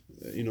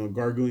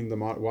gargling the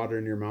water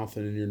in your mouth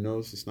and in your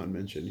nose, it's not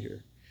mentioned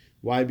here.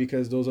 Why?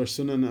 Because those are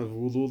sunan of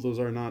wudu. Those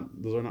are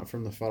not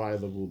from the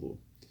fara'id of wudu.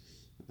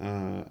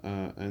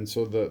 And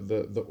so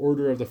the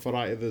order of the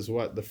fara'id is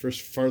what? The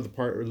first farther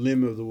part or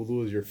limb of the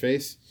wudu is your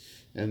face,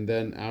 and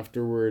then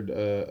afterward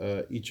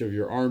each of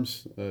your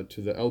arms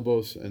to the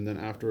elbows, and then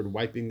afterward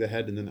wiping the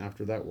head, and then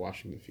after that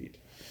washing the feet.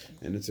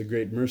 And it's a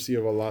great mercy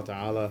of Allah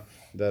Ta'ala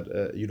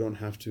that you don't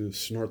have to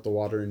snort the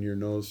water in your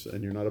nose,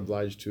 and you're not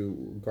obliged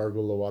to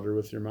gargle the water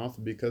with your mouth,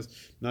 because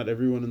not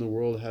everyone in the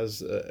world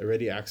has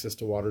ready access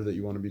to water that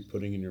you want to be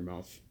putting in your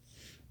mouth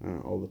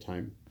all the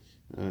time.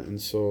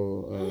 And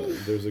so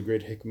there's a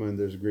great hikmah, and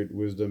there's great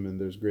wisdom, and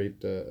there's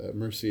great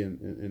mercy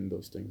in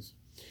those things.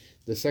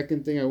 The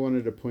second thing I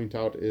wanted to point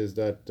out is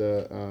that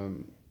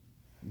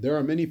there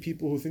are many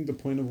people who think the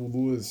point of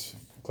wudu is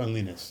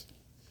cleanliness,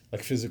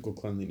 like physical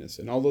cleanliness.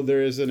 And although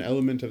there is an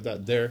element of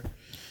that there,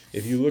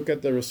 if you look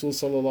at the Rasul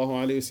sallallahu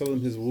alayhi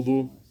wasallam, his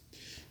wudu,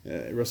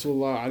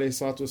 Rasulullah alayhi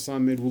salatu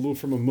wasallam made wudu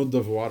from a mud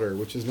of water,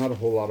 which is not a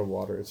whole lot of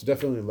water. It's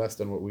definitely less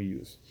than what we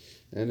use.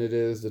 And it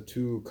is the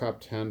 2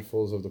 cupped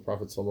handfuls of the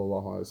Prophet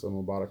sallallahu alaihi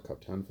wasallam, Mubarak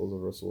cupped handfuls of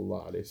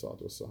Rasulullah alayhi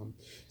salatu wasallam.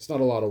 It's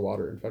not a lot of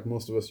water. In fact,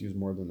 most of us use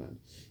more than that.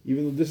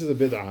 Even though this is a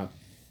bid'ah,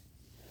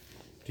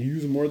 to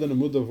use more than a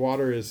mud of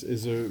water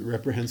is a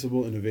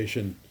reprehensible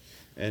innovation,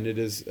 and it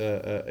is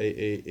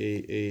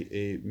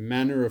a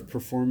manner of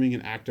performing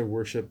an act of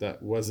worship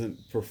that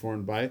wasn't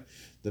performed by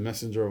the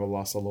Messenger of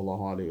Allah sallallahu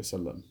alaihi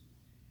wasallam.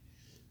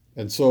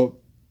 And so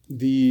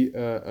the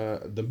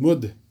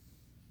mud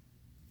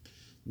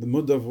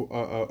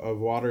of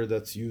water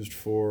that's used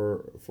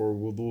for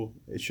wudu,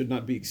 it should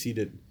not be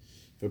exceeded.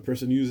 If a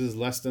person uses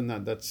less than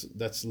that,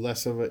 that's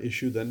less of an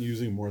issue than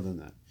using more than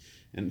that.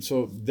 And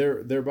so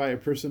thereby a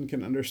person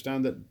can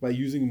understand that by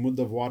using a mud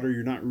of water,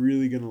 you're not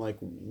really going to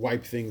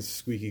wipe things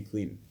squeaky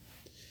clean.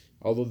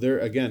 Although there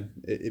again,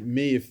 it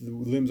may, if the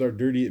limbs are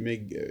dirty, it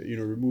may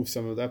remove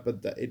some of that,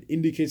 but it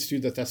indicates to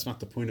you that that's not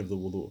the point of the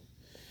wudu.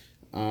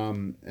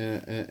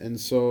 And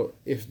so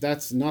if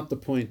that's not the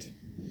point,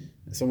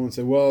 someone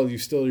said, well,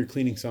 you're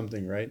cleaning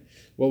something, right?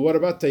 Well, what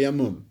about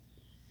tayammum?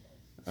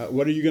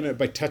 What are you going to,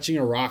 by touching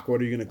a rock, what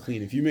are you going to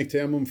clean? If you make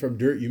tayammum from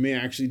dirt, you may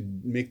actually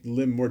make the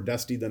limb more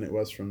dusty than it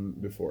was from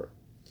before.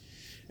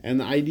 And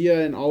the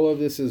idea in all of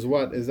this is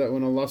what? Is that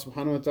when Allah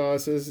subhanahu wa ta'ala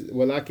says,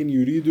 وَلَكِنْ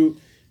يُرِيدُ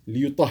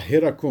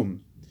لِيُطَهِّرَكُمْ,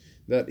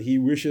 that He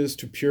wishes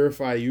to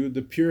purify you,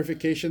 the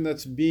purification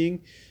that's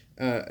being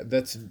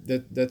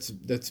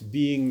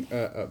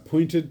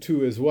pointed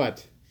to is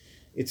what?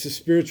 It's a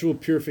spiritual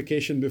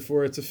purification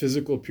before it's a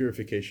physical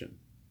purification.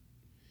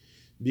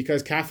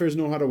 Because kafirs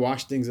know how to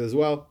wash things as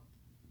well.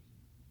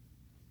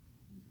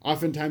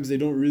 Oftentimes they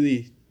don't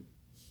really,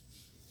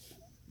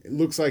 it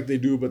looks like they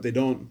do, but they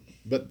don't.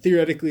 But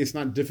theoretically it's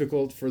not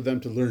difficult for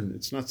them to learn.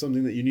 It's not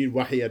something that you need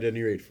wahi at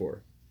any rate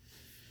for.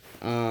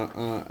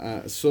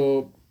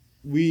 So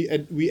we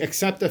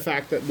accept the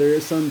fact that there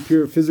is some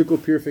physical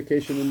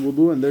purification in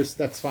wudu, and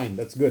that's fine,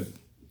 that's good.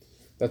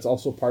 That's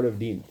also part of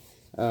deen,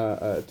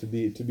 to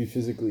be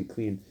physically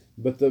clean.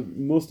 But the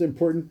most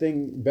important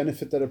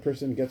benefit that a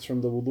person gets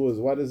from the wudu is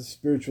what is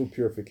spiritual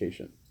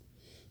purification.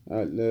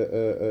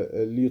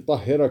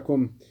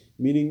 لِيُطَهِّرَكُمْ,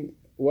 meaning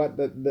what?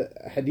 The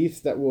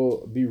hadiths that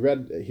will be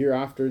read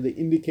hereafter, they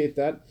indicate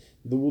that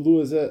the wudu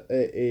is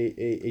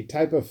a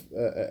type of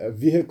a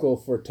vehicle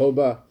for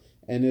tawbah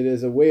and it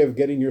is a way of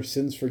getting your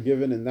sins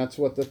forgiven, and that's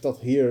what the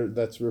tathir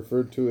that's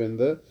referred to in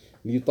the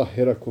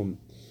لِيُطَهِّرَكُمْ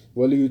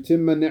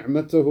وَلِيُتِمَّ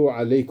نِعْمَتَهُ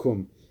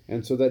عَلَيْكُمْ,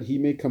 and so that he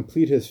may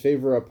complete his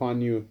favor upon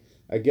you.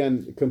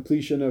 Again,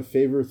 completion of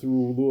favor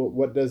through wudu,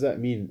 what does that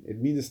mean? It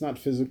means it's not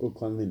physical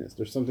cleanliness.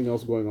 There's something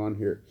else going on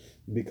here,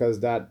 because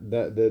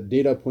the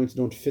data points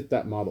don't fit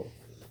that model.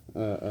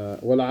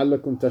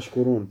 وَلَعَلَّكُمْ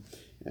تَشْكُرُونَ.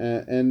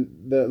 And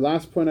the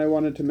last point I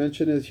wanted to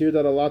mention is here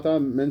that Allah Ta'ala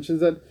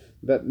mentions that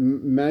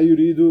مَا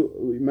يُرِيدُ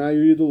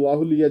اللَّهُ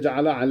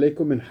لِيَجْعَلَ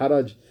عَلَيْكُمْ مِنْ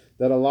حَرَجٍ,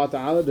 that Allah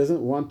Ta'ala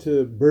doesn't want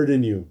to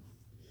burden you.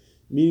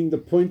 Meaning the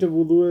point of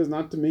wudu is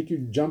not to make you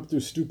jump through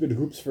stupid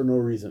hoops for no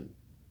reason.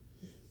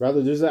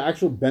 Rather, there's an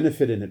actual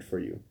benefit in it for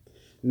you.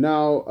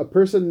 Now, a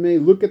person may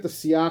look at the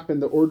siyaq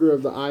and the order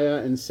of the ayah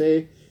and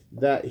say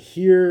that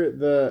here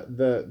the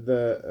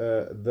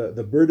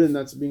burden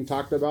that's being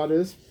talked about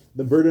is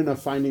the burden of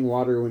finding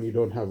water when you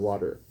don't have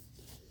water.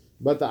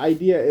 But the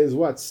idea is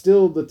what?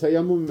 Still, the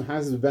tayammum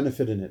has a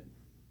benefit in it.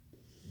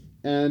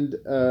 And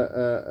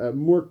a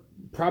more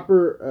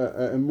proper,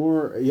 a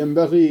more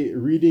yambaghi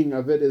reading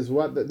of it is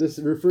what? That this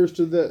refers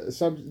to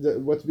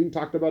what's being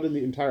talked about in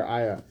the entire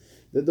ayah.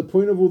 That the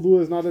point of wudu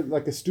is not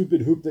like a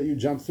stupid hoop that you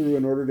jump through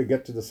in order to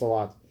get to the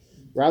salat.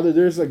 Rather,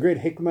 there's a great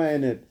hikmah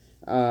in it.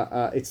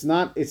 It's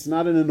not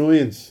an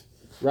annoyance.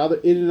 Rather,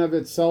 in and of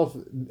itself,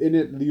 in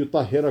it,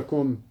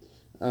 لِيُطَهِّرَكُمْ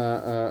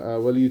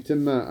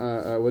وَلِيُتِمَّ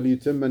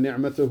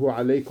نِعْمَتَهُ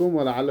عَلَيْكُمْ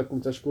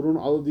وَلَعَلَّكُمْ تَشْكُرُونَ.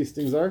 All of these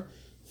things are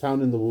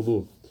found in the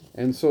wudu.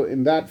 And so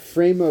in that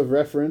frame of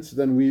reference,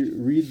 then we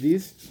read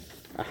these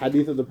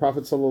hadith of the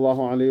Prophet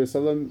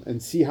ﷺ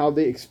and see how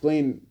they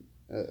explain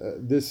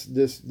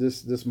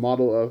this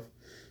model of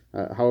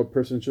how a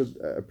person should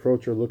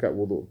approach or look at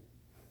wudu.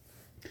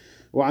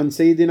 وعن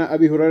سيدنا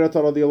أبي هريرة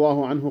رضي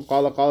الله عنه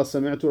قال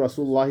سمعت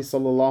رسول الله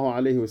صلى الله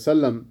عليه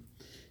وسلم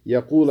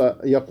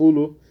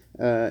يقول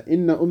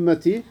إن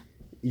أمتي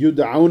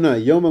يدعون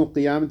يوم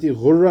القيامة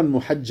غرا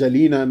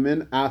محجلين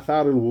من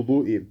آثار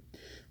الوضوء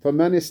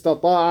فمن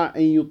استطاع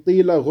أن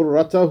يطيل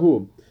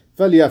غرته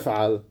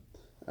فليفعل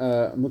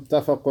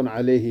متفق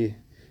عليه.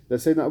 That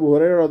Sayyidina Abu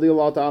Hurairah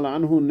radiallahu ta'ala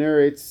anhu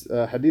narrates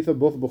hadith of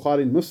both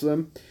Bukhari and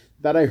Muslim,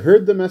 that I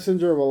heard the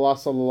Messenger of Allah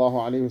sallallahu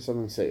alayhi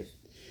wasallam say.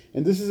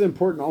 And this is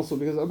important also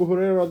because Abu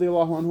Hurairah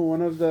radiallahu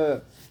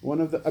anhu,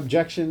 one of the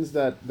objections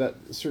that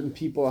certain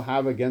people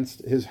have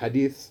against his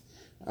hadiths,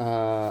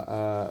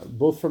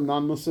 both from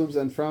non-Muslims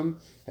and from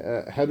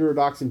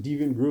heterodox and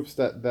deviant groups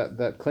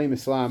that claim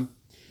Islam,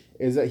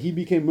 is that he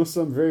became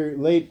Muslim very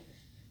late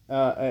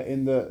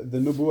in the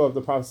nubuwah of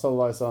the Prophet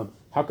sallallahu alaihi wasallam.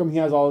 How come he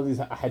has all of these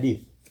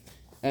hadith?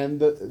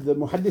 And the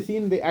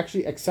muhaddithin, they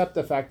actually accept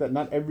the fact that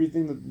not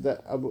everything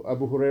that Abu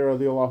Hurairah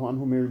radiallahu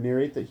anhu may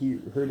narrate that he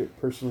heard it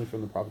personally from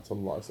the Prophet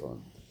sallallahu alaihi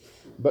wasallam.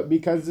 But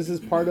because this is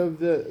part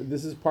of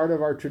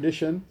our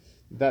tradition,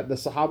 that the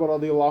Sahaba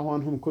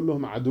radiallahu anhum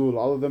kulluhum adul,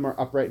 all of them are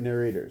upright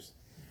narrators.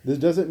 This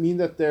doesn't mean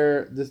that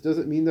they're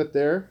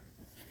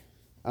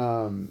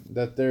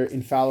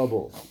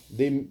infallible.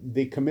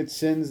 They commit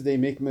sins, they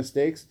make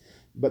mistakes.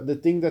 But the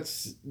thing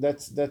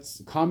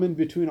that's common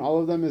between all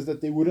of them is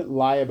that they wouldn't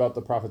lie about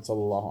the Prophet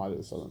sallallahu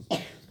alaihi wasallam.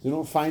 You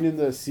don't find in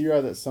the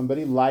seerah that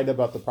somebody lied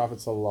about the Prophet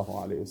sallallahu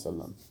alaihi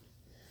wasallam.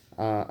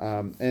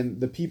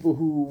 And the people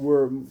who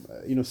were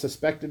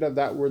suspected of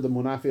that were the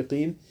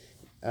munafiqeen,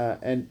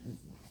 and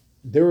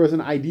there was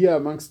an idea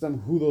amongst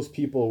them who those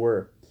people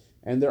were,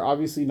 and they're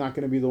obviously not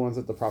going to be the ones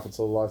that the Prophet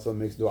sallallahu alaihi wasallam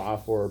makes dua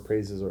for or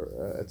praises or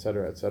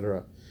etc.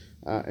 etc.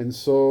 And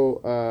so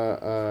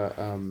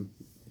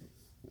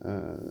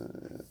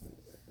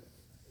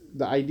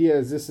the idea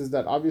is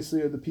that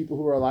obviously the people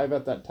who are alive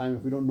at that time,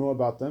 if we don't know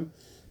about them,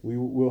 we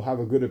will have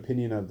a good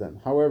opinion of them.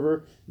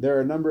 However, there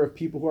are a number of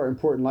people who are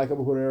important, like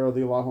Abu Hurairah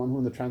radiallahu anhu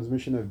in the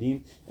transmission of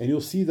deen, and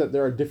you'll see that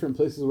there are different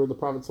places where the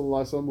Prophet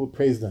sallallahu alaihi wasallam will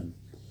praise them,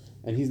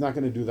 and he's not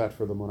going to do that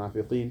for the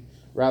munafiqeen.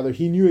 Rather,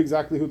 he knew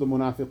exactly who the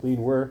munafiqeen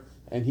were,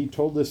 and he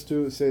told this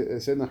to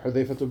Sayyidina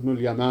Hudhayfah ibn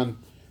al-Yaman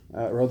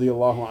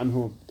radiallahu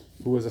anhu,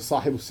 who was a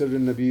sahib sirr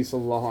Nabi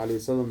sallallahu alaihi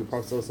wasallam. The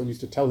Prophet sallallahu alaihi wasallam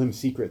used to tell him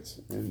secrets,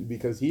 and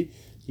because he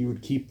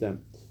would keep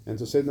them. And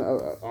so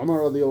Sayyidina Umar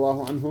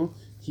radiallahu anhu,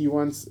 he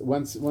once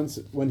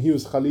when he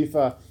was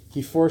Khalifa,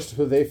 he forced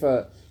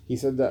Hudhayfah. He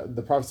said that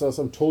the Prophet sallallahu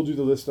alaihi wasallam told you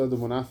the list of the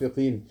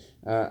munafiqeen.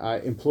 I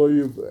implore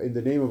you in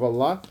the name of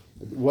Allah,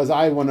 was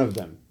I one of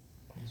them?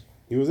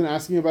 He wasn't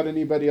asking about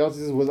anybody else.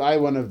 He says, was I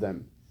one of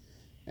them?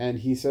 And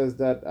he says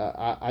that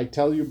I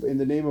tell you in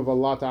the name of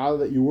Allah Ta'ala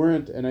that you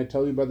weren't, and I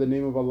tell you by the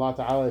name of Allah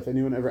Ta'ala, if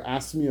anyone ever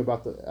asks me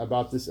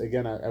about this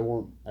again, I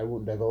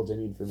won't divulge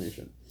any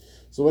information.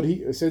 So what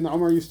Sayyidina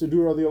Umar used to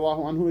do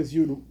radiallahu anhu is he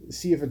would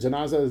see if a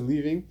janazah is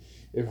leaving.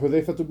 If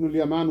Hudhayfah ibn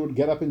al-Yaman would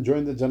get up and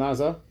join the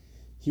janazah,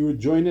 he would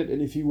join it,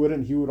 and if he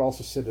wouldn't, he would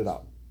also sit it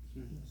out.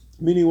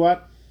 Meaning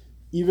what?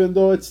 Even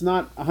though it's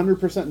not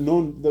 100%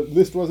 known, the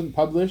list wasn't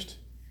published,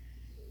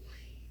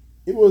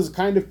 it was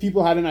kind of,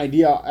 people had an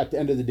idea at the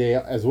end of the day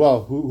as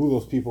well who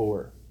those people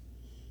were.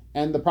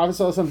 And the Prophet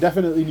ﷺ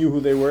definitely knew who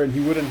they were, and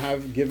he wouldn't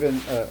have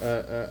given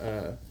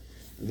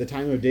the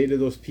time of day to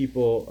those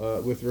people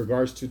with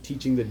regards to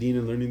teaching the deen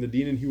and learning the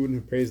deen, and he wouldn't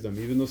have praised them.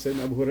 Even though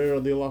Sayyidina Abu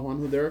Hurairah radiallahu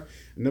anhu, there are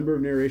a number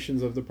of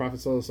narrations of the Prophet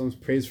sallallahu alaihi wasallam's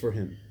praise for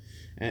him.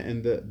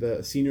 And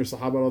the senior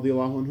Sahaba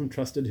radiallahu anhum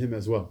trusted him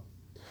as well.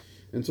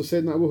 And so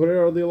Sayyidina Abu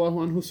Hurairah radiallahu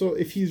anhu, so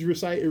if he's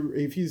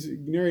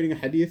narrating a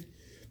hadith,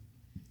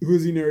 who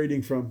is he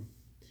narrating from?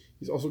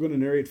 He's also going to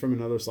narrate from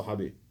another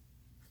Sahabi.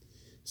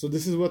 So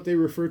this is what they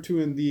refer to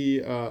in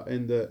the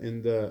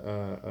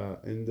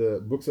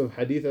books of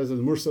hadith as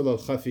al-mursal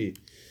al-khafi.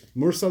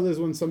 Mursal is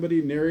when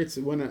somebody narrates,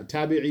 when a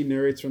tabi'i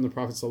narrates from the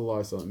Prophet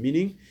sallallahu alaihi wasallam,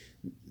 meaning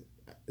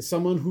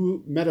someone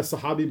who met a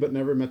Sahabi but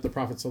never met the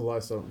Prophet sallallahu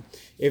alaihi wasallam.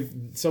 If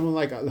someone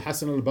like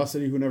Al-Hasan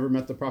al-Basri who never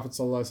met the Prophet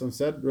sallallahu alaihi wasallam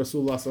said,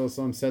 Rasulullah sallallahu alaihi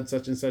wasallam said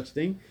such and such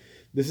thing,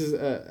 this is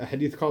a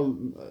hadith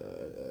called,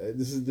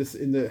 this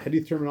in the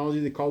hadith terminology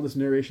they call this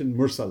narration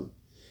mursal,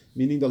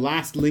 meaning the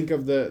last link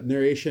of the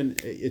narration.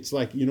 It's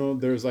like,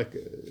 there's like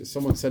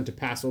someone sent to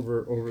pass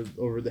over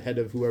the head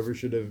of whoever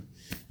should have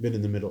been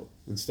in the middle.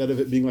 Instead of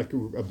it being like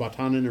a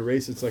baton in a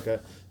race, it's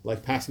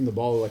like passing the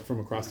ball like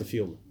from across the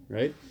field,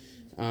 right?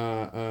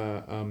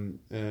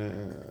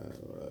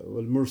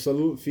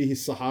 والمرسل فيه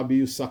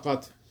الصحابي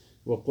سقط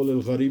وقل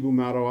الغريب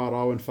ما روى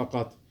راو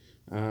فقط.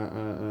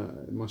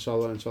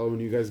 Mashallah, inshallah,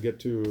 when you guys get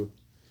to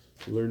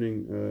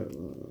learning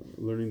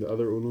the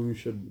other ulum, you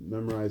should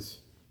memorize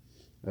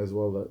as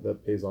well.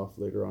 That pays off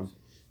later on.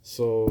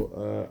 So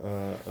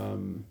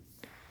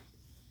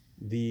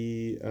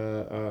the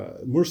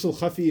mursal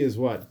khafi is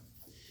what?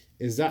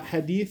 Is that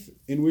hadith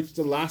in which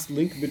the last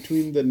link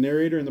between the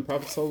narrator and the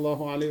Prophet sallallahu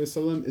alaihi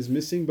wasallam is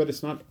missing, but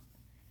it's not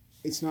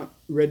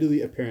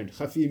readily apparent.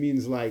 Khafi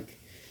means like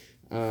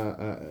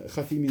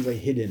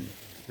hidden,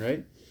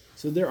 right?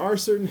 So there are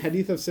certain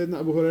hadith of Sayyidina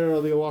Abu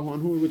Hurairah radiallahu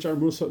anhu which are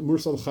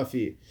mursal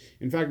khafi.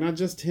 In fact, not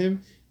just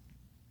him,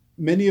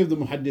 many of the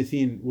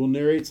muhaddithin will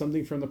narrate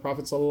something from the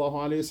Prophet sallallahu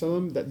alaihi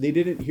wasallam that they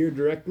didn't hear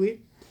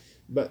directly,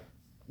 but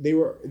they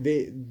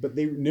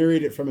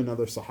narrate it from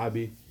another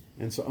sahabi.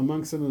 And so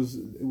amongst them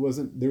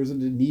there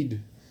wasn't a need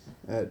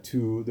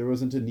to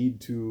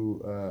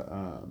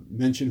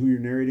mention who you're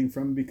narrating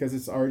from, because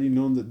it's already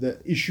known that the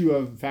issue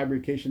of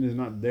fabrication is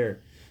not there.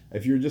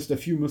 If you're just a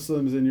few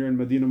Muslims and you're in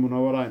Medina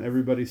Munawwara and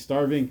everybody's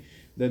starving,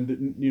 then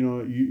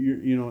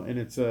and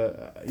it's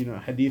a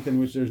hadith in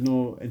which there's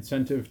no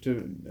incentive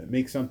to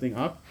make something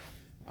up,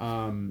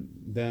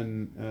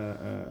 then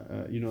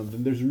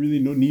there's really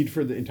no need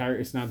for the entire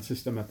isnad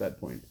system at that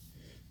point.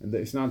 And the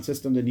isnad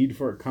system, the need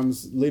for it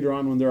comes later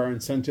on when there are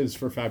incentives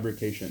for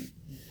fabrication.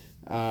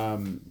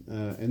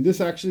 And this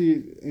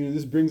actually,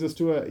 this brings us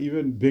to an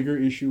even bigger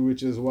issue,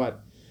 which is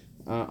what?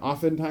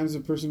 Oftentimes a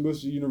person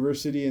goes to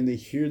university and they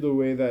hear the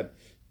way that,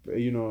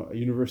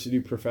 university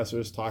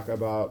professors talk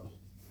about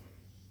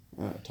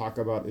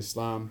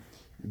Islam.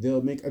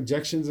 They'll make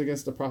objections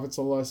against the Prophet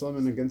ﷺ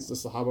and against the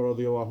Sahaba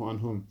radiallahu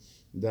anhum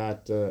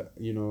that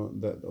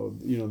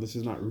this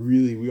is not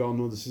really, we all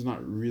know this is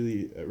not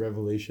really a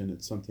revelation,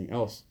 it's something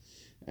else.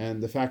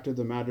 And the fact of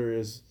the matter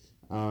is,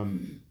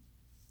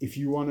 if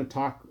you want to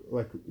talk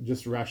like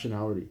just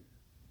rationality,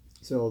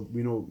 so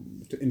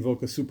to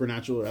invoke a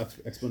supernatural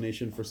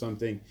explanation for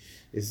something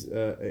is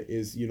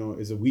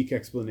a weak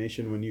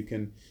explanation when you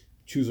can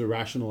choose a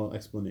rational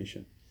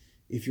explanation.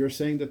 If you're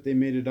saying that they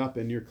made it up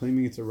and you're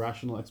claiming it's a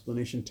rational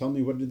explanation, tell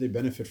me, what did they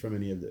benefit from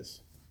any of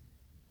this?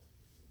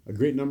 A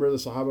great number of the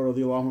Sahaba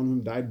radiallahu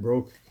anhum died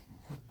broke,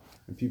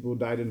 and people who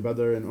died in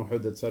Badr and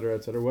Uhud, etc.,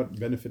 etc. What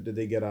benefit did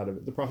they get out of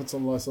it? The Prophet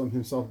ﷺ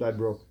himself died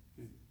broke.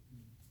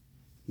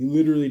 He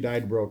literally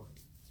died broke.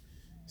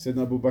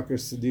 Sayyidina Abu Bakr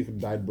as-Siddiq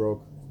died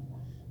broke.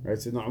 Right?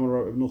 Sayyidina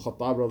Umar ibn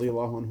al-Khattab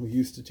radiallahu anhu, he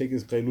used to take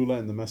his qaylula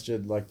in the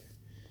masjid, like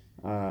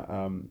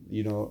and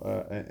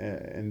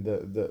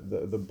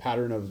the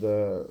pattern of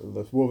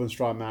the woven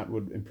straw mat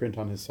would imprint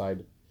on his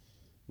side.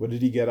 What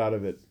did he get out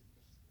of it?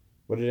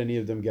 What did any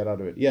of them get out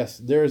of it? Yes,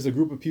 there is a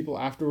group of people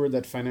afterward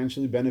that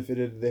financially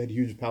benefited. They had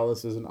huge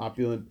palaces and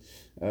opulent,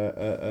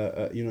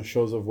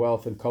 shows of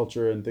wealth and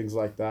culture and things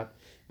like that.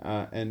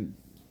 And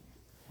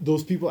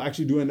those people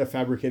actually do end up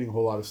fabricating a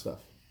whole lot of stuff.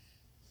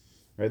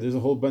 Right? There's a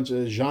whole bunch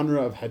of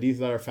genre of hadith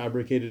that are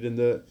fabricated in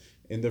the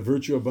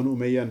virtue of Banu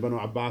Umayyah and Banu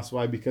Abbas.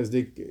 Why? Because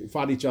they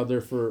fought each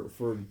other for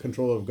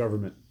control of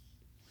government.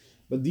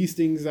 But these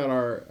things that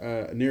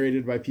are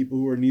narrated by people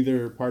who are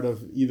neither part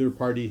of either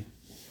party,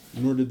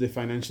 nor did they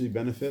financially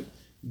benefit,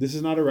 this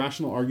is not a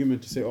rational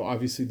argument to say, oh,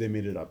 obviously they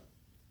made it up.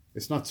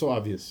 It's not so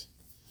obvious.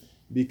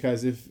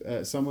 Because if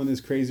someone is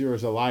crazy or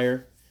is a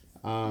liar,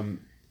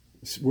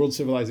 world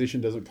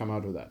civilization doesn't come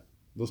out of that.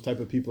 Those type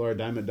of people are a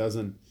dime a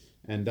dozen.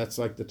 And that's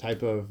like the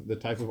type of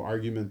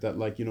argument that,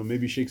 like,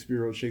 maybe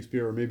Shakespeare wrote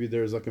Shakespeare, or maybe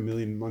there's like a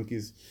million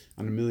monkeys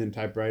on a million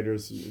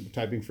typewriters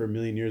typing for a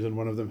million years and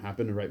one of them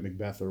happened to write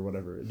Macbeth or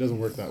whatever. It doesn't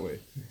work that way.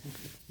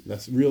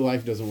 That's real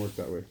life doesn't work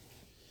that way.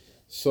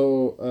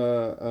 So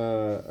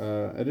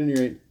at any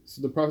rate,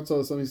 so the Prophet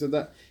ﷺ, he said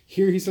that.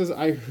 Here he says,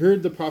 I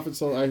heard the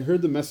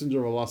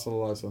Messenger of Allah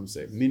ﷺ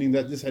say, meaning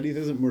that this hadith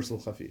isn't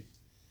mursal khafi.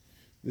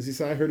 This he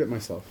said, I heard it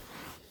myself.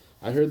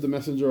 I heard the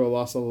Messenger of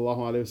Allah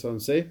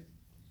ﷺ say,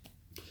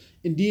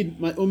 Indeed,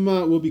 my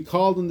ummah will be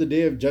called on the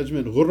day of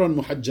judgment غُرًّا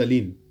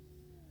مُحَجَّلِينَ.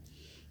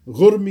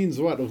 Ghur means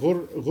what?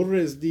 Ghur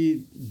is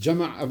the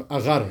jama' of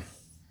aghar.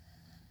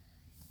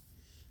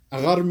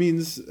 Aghar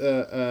means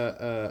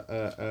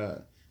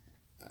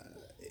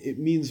it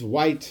means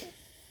white,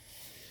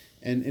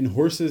 and in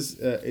horses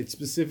it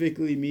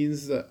specifically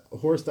means a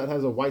horse that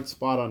has a white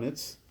spot on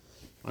its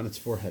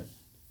forehead,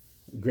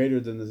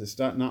 greater than this. It's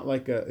not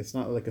like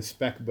a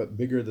speck, but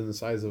bigger than the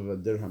size of a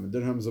dirham. A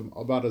dirham is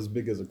about as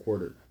big as a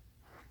quarter,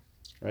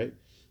 right?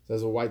 So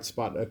there's a white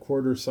spot, a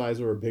quarter size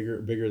or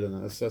bigger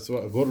than that. That's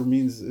what ghur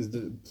means, is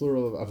the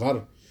plural of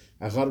aghar.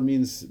 Aghar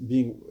means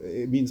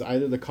it means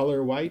either the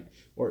color white,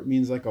 or it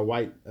means like a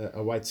white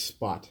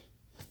spot,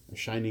 a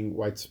shining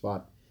white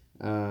spot.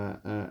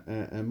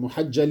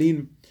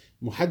 Muhajjalin,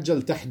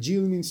 muhajjal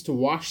tahjil means to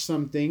wash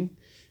something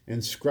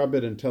and scrub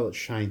it until it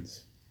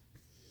shines.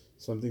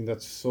 Something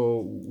that's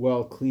so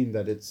well clean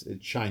that it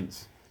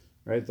shines,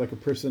 right? It's like a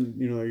person,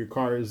 your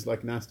car is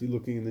like nasty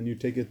looking, and then you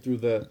take it through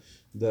the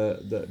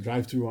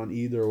drive-through on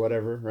Eid or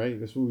whatever, right?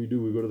 That's what we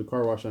do. We go to the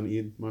car wash on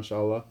Eid,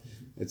 mashallah.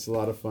 It's a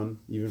lot of fun,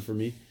 even for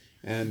me.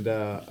 And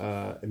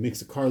it makes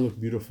the car look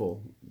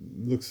beautiful,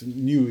 looks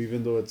new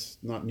even though it's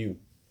not new.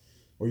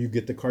 Or you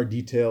get the car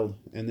detailed,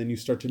 and then you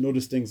start to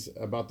notice things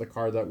about the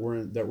car that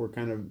were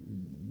kind of,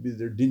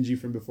 they're dingy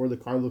from before. The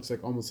car looks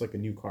like almost like a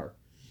new car.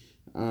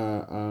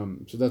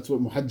 So that's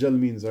what muhajjal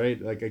means,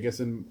 right? Like, I guess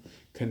in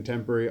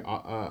contemporary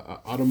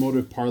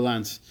automotive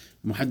parlance,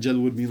 muhajjal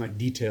would mean like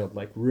detailed,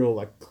 like real,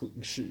 like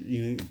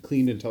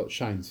cleaned until it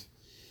shines.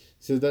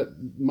 So that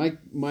my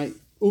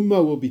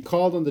ummah will be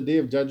called on the day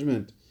of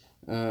judgment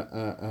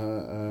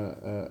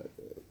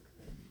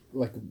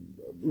like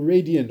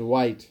radiant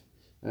white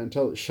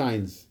until it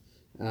shines.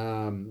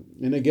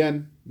 And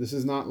again, this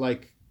is not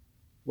like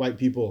white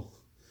people,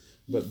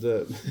 but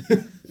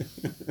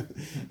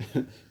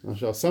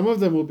mashallah, some of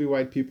them will be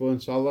white people,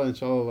 inshallah,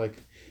 like,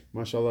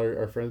 mashallah,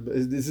 our friends, but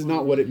this is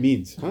not what it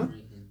means. Huh?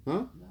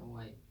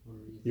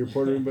 You're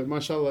Puerto Rican, but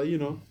mashallah,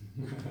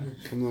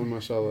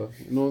 mashallah,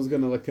 no one's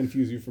gonna like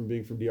confuse you from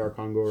being from DR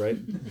Congo, right?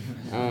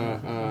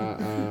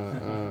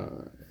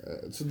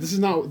 So this is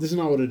not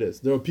what it is.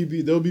 There'll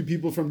be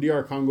people from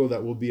DR Congo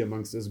that will be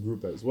amongst this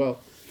group as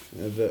well.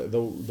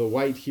 The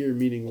white here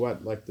meaning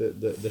what? Like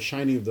the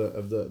shining of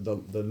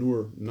the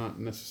nur, not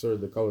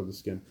necessarily the color of the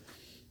skin.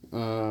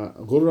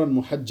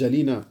 Ghurran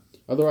muhajjalina.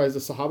 Otherwise, the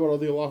Sahaba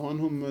radiallahu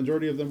anhum,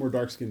 majority of them were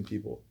dark skinned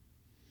people.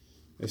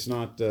 It's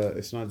not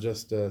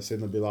just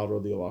Sayyidina Bilal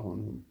radiallahu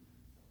anhum.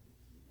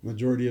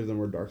 Majority of them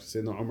were dark.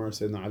 Sayyidina Umar,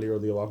 Sayyidina Ali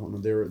radiallahu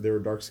anhum, they were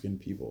dark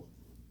skinned people.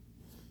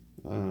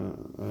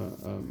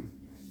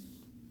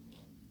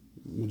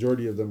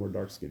 Majority of them were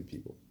dark skinned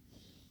people.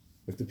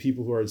 Like the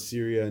people who are in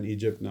Syria and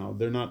Egypt now,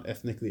 they're not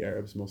ethnically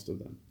Arabs, most of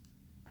them.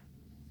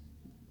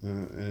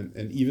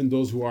 And even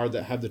those who are,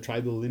 that have the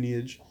tribal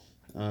lineage,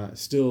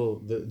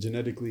 still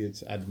genetically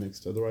it's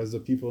admixed. Otherwise, the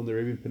people in the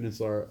Arabian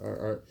Peninsula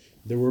are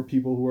there were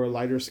people who are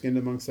lighter skinned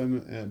amongst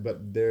them,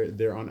 but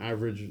they're on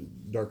average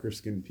darker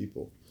skinned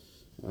people.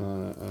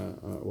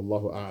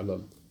 Wallahu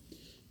a'lam.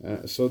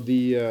 So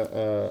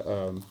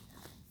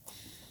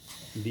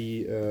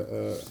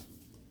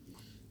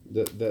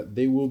that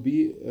they will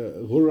be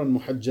ghurran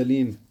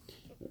muhajjalin,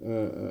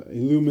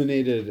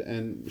 illuminated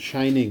and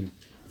shining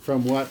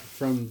from what?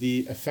 From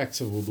the effects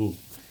of wudu.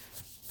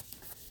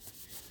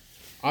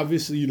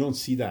 Obviously, you don't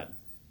see that.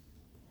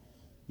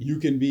 You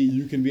can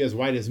be as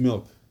white as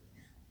milk.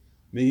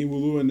 Making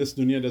wudu in this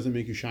dunya doesn't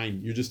make you shine.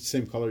 You're just the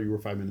same color you were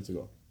 5 minutes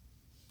ago.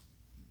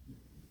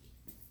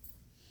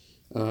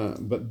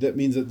 But that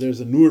means that there's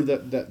a nur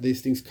that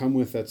these things come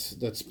with,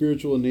 that's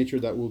spiritual in nature,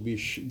 that will be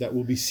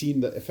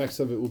seen. The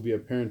effects of it will be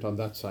apparent on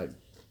that side.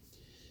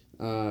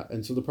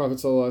 And so the Prophet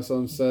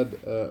ﷺ said,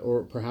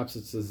 or perhaps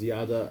it's a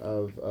ziyada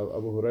of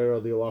Abu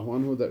Hurairah radiallahu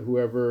anhu, that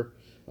whoever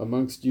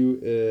amongst you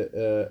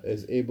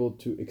is able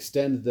to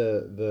extend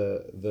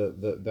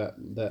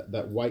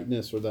that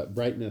whiteness or that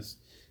brightness,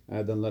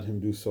 then let him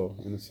do so.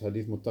 And it's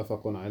hadith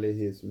muttafaqun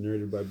alayhi. It's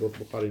narrated by both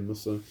Bukhari and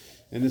Muslim.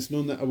 And it's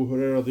known that Abu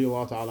Hurairah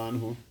radiallahu ta'ala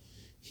anhu,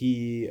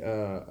 he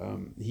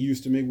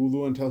used to make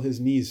wudu until his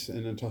knees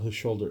and until his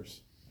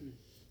shoulders,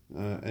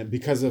 and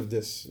because of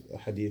this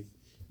hadith.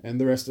 And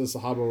the rest of the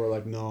Sahaba were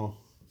like, no,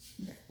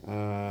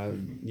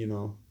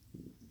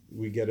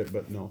 we get it,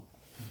 but no,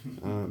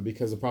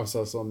 because the Prophet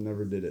ﷺ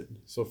never did it.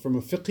 So from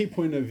a fiqhi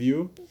point of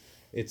view,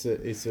 it's a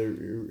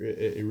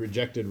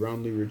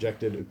roundly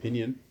rejected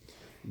opinion,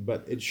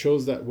 but it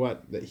shows that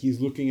he's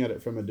looking at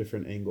it from a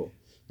different angle.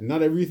 And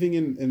not everything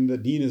in the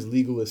deen is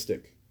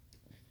legalistic.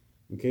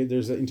 Okay,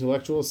 there's an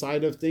intellectual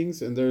side of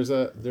things, and there's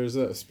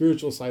a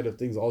spiritual side of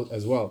things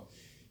as well,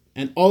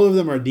 and all of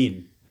them are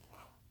deen.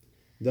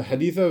 The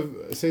hadith of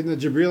Sayyidina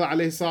Jibreel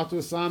alayhi salatu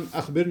wasalam,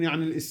 أخبرني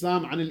عن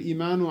الإسلام عن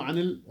الإيمان وعن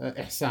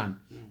الإحسان.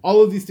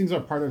 All of these things are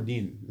part of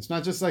deen. It's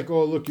not just like,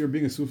 oh look, you're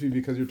being a Sufi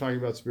because you're talking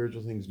about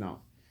spiritual things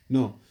now.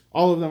 No,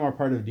 all of them are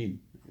part of deen.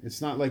 It's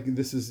not like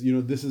this is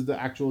the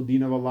actual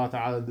deen of Allah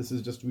Ta'ala. This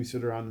is just we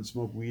sit around and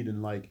smoke weed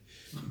and like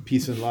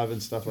peace and love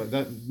and stuff like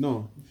that.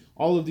 No,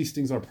 All of these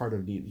things are part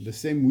of deen. The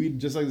same weed,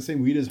 just like the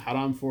same weed is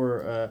haram for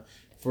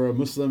a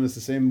Muslim, it's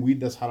the same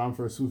weed that's haram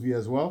for a Sufi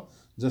as well.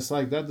 Just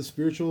like that, the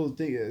spiritual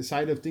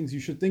side of things,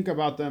 you should think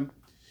about them.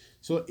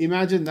 So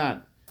imagine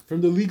that. From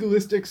the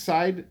legalistic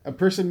side, a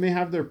person may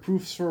have their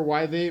proofs for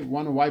why they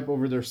want to wipe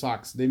over their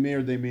socks. They may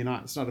or they may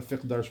not. It's not a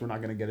fiqh dars. We're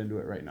not going to get into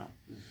it right now.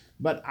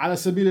 But ala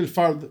sabil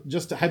al-fard,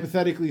 just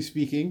hypothetically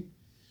speaking,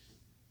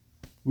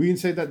 we can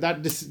say that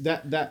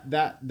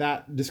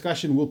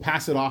discussion will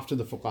pass it off to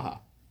the fuqaha.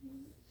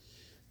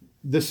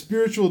 The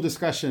spiritual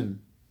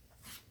discussion,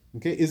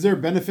 okay, is there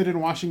benefit in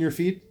washing your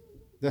feet?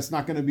 That's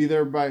not going to be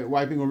there by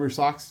wiping over your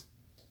socks.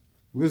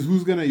 Because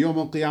who's going to, Yawm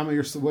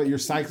al-Qiyamah, your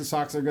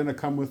socks are going to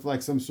come with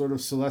like some sort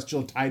of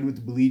celestial tide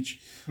with bleach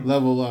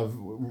level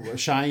of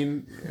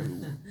shine.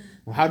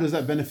 How does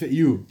that benefit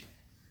you?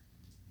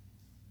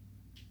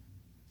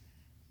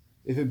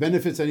 If it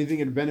benefits anything,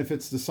 it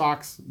benefits the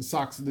socks. The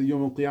socks, the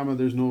Yawm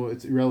al-Qiyamah,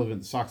 it's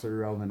irrelevant. The socks are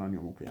irrelevant on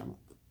Yawm al-Qiyamah.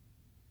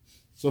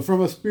 So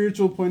from a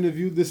spiritual point of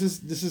view, this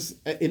is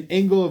an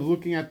angle of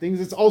looking at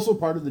things. It's also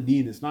part of the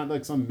deen. It's not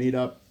like some made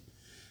up,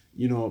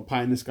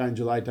 pie in the sky in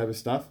July type of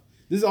stuff.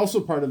 This is also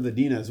part of the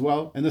deen as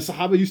well. And the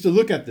Sahaba used to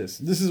look at this.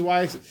 This is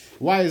why is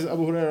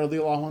Abu Hurairah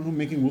radiallahu anhu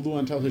making wudu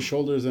until his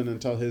shoulders and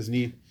until his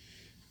knee.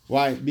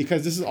 Why?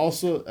 Because this is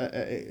also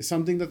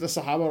something that the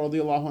Sahaba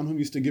radiallahu anhum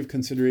used to give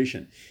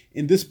consideration.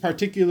 In this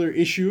particular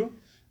issue,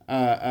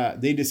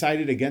 they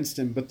decided against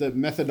him. But the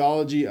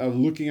methodology of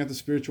looking at the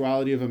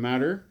spirituality of a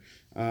matter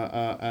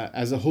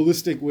as a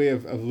holistic way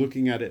of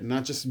looking at it,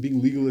 not just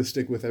being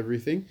legalistic with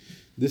everything,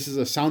 this is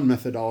a sound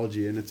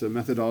methodology, and it's a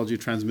methodology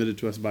transmitted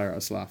to us by our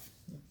Aslaf.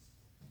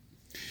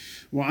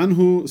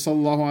 وعنه صلى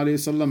الله عليه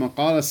وسلم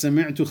قال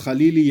سمعت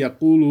خليلي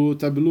يقول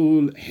تبلغ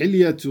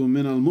الحلية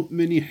من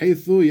المؤمن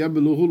حيث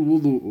يبلغ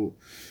الوضوء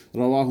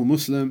رواه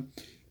Muslim.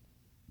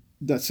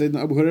 That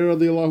Sayyidina Abu Hurairah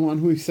radiallahu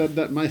anhu, he said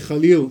that my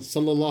Khalil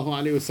sallallahu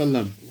alayhi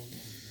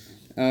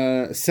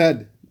wasallam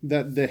said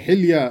that the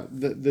hilya,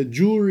 the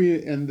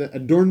jewelry and the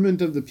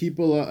adornment of the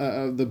people,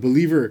 of the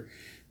believer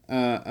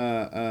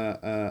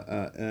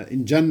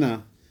in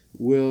Jannah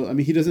will,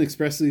 he doesn't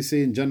expressly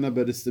say in Jannah,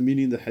 but it's the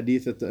meaning of the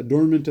hadith that the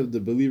adornment of the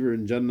believer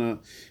in Jannah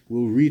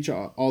will reach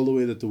all the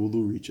way that the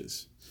wudu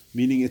reaches.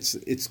 Meaning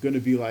it's going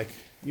to be like,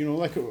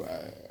 like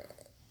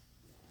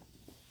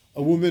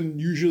a woman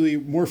usually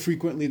more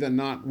frequently than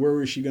not,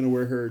 where is she going to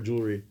wear her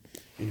jewelry?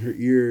 In her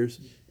ears,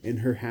 in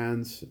her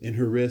hands, in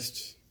her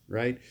wrists,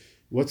 right?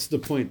 What's the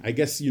point? I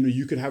guess,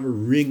 you could have a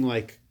ring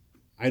like,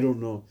 I don't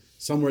know,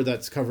 somewhere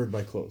that's covered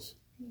by clothes.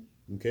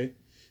 Okay?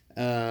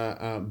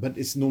 But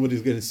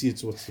nobody's going to see it,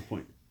 so what's the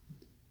point?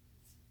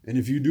 And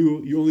if you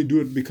do, you only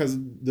do it because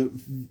the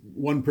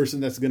one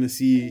person that's going to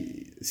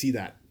see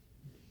that.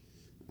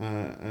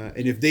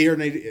 And if they are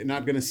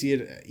not going to see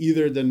it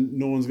either, then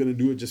no one's going to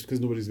do it just because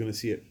nobody's going to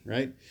see it,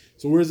 right?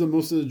 So where's the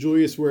most of the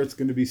jewelry is where it's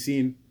going to be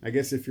seen. I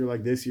guess if you're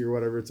like this or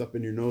whatever, it's up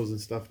in your nose and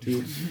stuff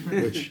too,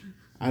 which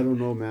I don't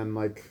know, man.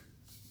 Like,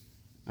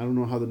 I don't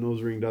know how the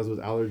nose ring does with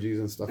allergies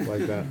and stuff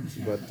like that,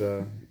 but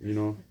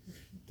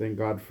thank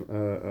God.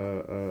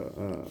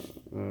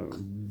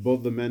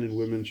 Both the men and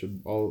women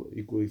should all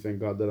equally thank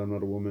God that I'm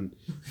not a woman.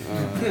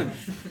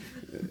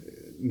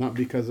 Not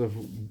because of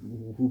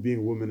who being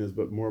a woman is,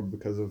 but more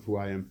because of who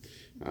I am.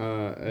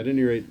 At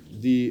any rate,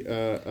 the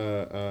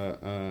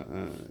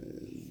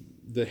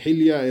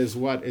hilya is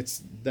what? It's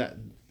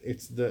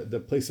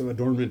the place of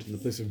adornment and the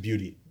place of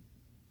beauty,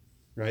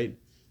 right?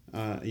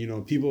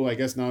 People, I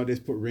guess nowadays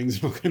put rings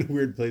in all kind of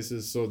weird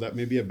places, so that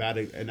may be a bad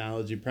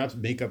analogy. Perhaps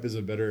makeup is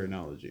a better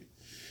analogy.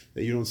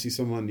 That you don't see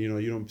someone,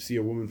 you don't see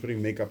a woman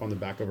putting makeup on the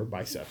back of her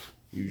bicep,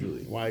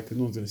 usually. Why? Because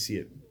no one's going to see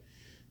it.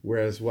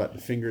 Whereas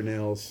the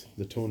fingernails,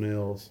 the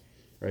toenails,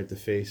 right, the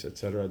face,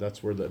 etc.,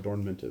 that's where the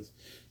adornment is.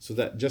 So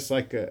that just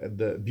like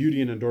the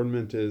beauty and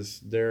adornment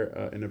is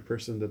there in a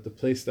person, that the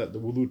place that the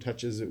wudu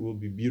touches, it will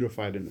be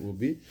beautified and it will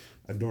be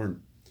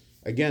adorned.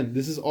 Again,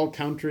 this is all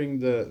countering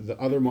the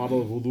other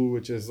model of wudu,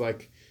 which is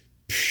like,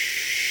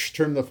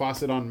 turn the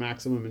faucet on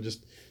maximum and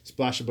just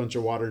splash a bunch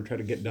of water and try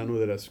to get done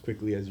with it as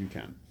quickly as you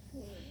can.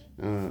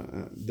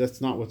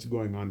 That's not what's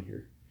going on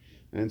here.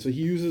 And so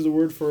he uses the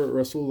word for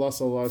Rasulullah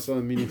sallallahu alaihi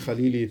wasallam, meaning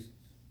Khalili.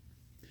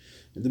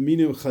 The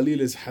meaning of Khalil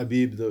is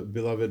Habib, the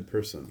beloved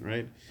person,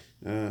 right?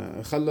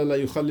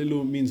 Khallala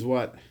yukhalilu means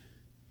what?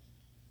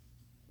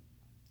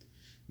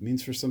 It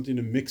means for something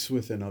to mix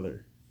with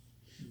another.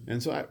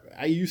 And so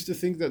I used to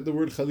think that the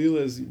word Khalil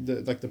is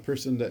like the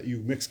person that you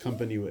mix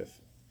company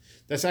with.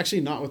 That's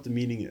actually not what the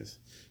meaning is,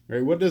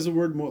 right? What does the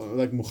word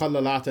like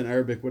mukhallalat in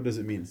Arabic, what does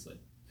it mean? It's like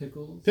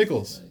pickles.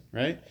 Pickles,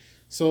 right?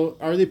 So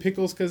are they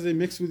pickles because they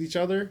mix with each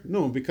other?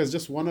 No, because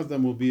just one of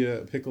them will be a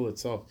pickle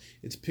itself.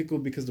 It's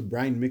pickled because the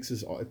brine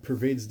mixes, it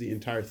pervades the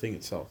entire thing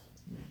itself.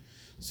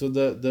 So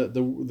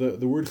the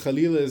word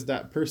Khalil is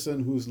that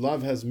person whose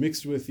love has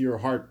mixed with your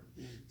heart,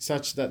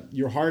 such that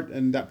your heart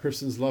and that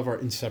person's love are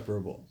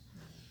inseparable.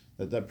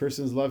 that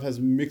person's love has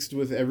mixed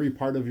with every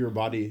part of your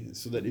body,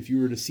 so that if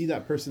you were to see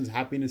that person's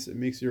happiness, it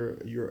makes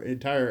your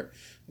entire,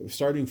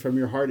 starting from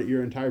your heart,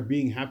 your entire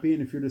being happy.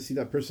 And if you're to see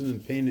that person in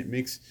pain, it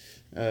makes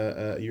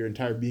your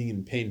entire being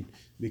in pain,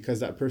 because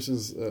that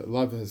person's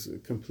love has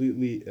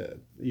completely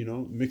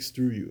mixed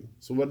through you.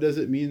 So what does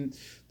it mean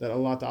that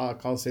Allah Ta'ala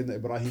calls Sayyidina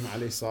Ibrahim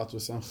alayhi salatu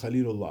wasalam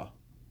Khalilullah?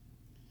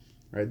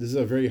 Right, this is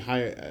a very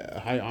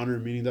high honor,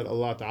 meaning that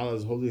Allah Ta'ala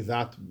is holy,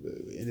 that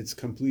in its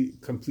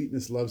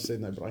completeness loves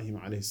Sayyidina Ibrahim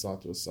alayhi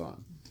salatu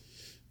wasalam.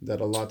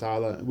 That Allah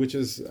Ta'ala, which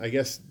is, I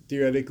guess,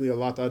 theoretically,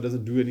 Allah Ta'ala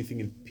doesn't do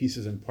anything in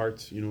pieces and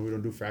parts. We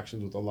don't do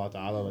fractions with Allah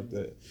Ta'ala like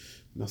the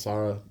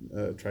Nasara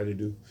try to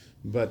do.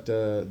 But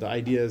the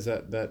idea is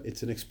that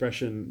it's an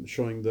expression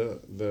showing the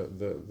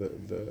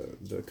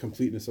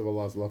completeness of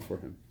Allah's love for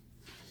him.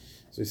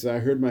 So he said, I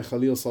heard my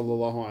Khalil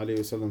sallallahu alayhi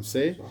wasallam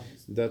say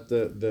that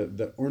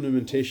the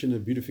ornamentation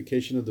and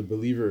beautification of the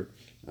believer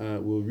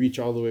will reach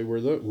all the way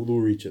where the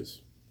wudu reaches.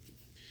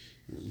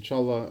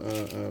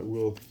 Inshallah,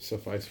 we'll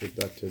suffice with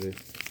that today.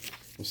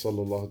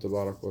 وصلى الله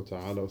تبارك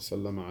وتعالى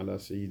وسلم على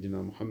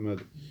سيدنا محمد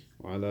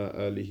وعلى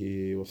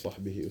آله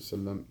وصحبه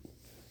وسلم.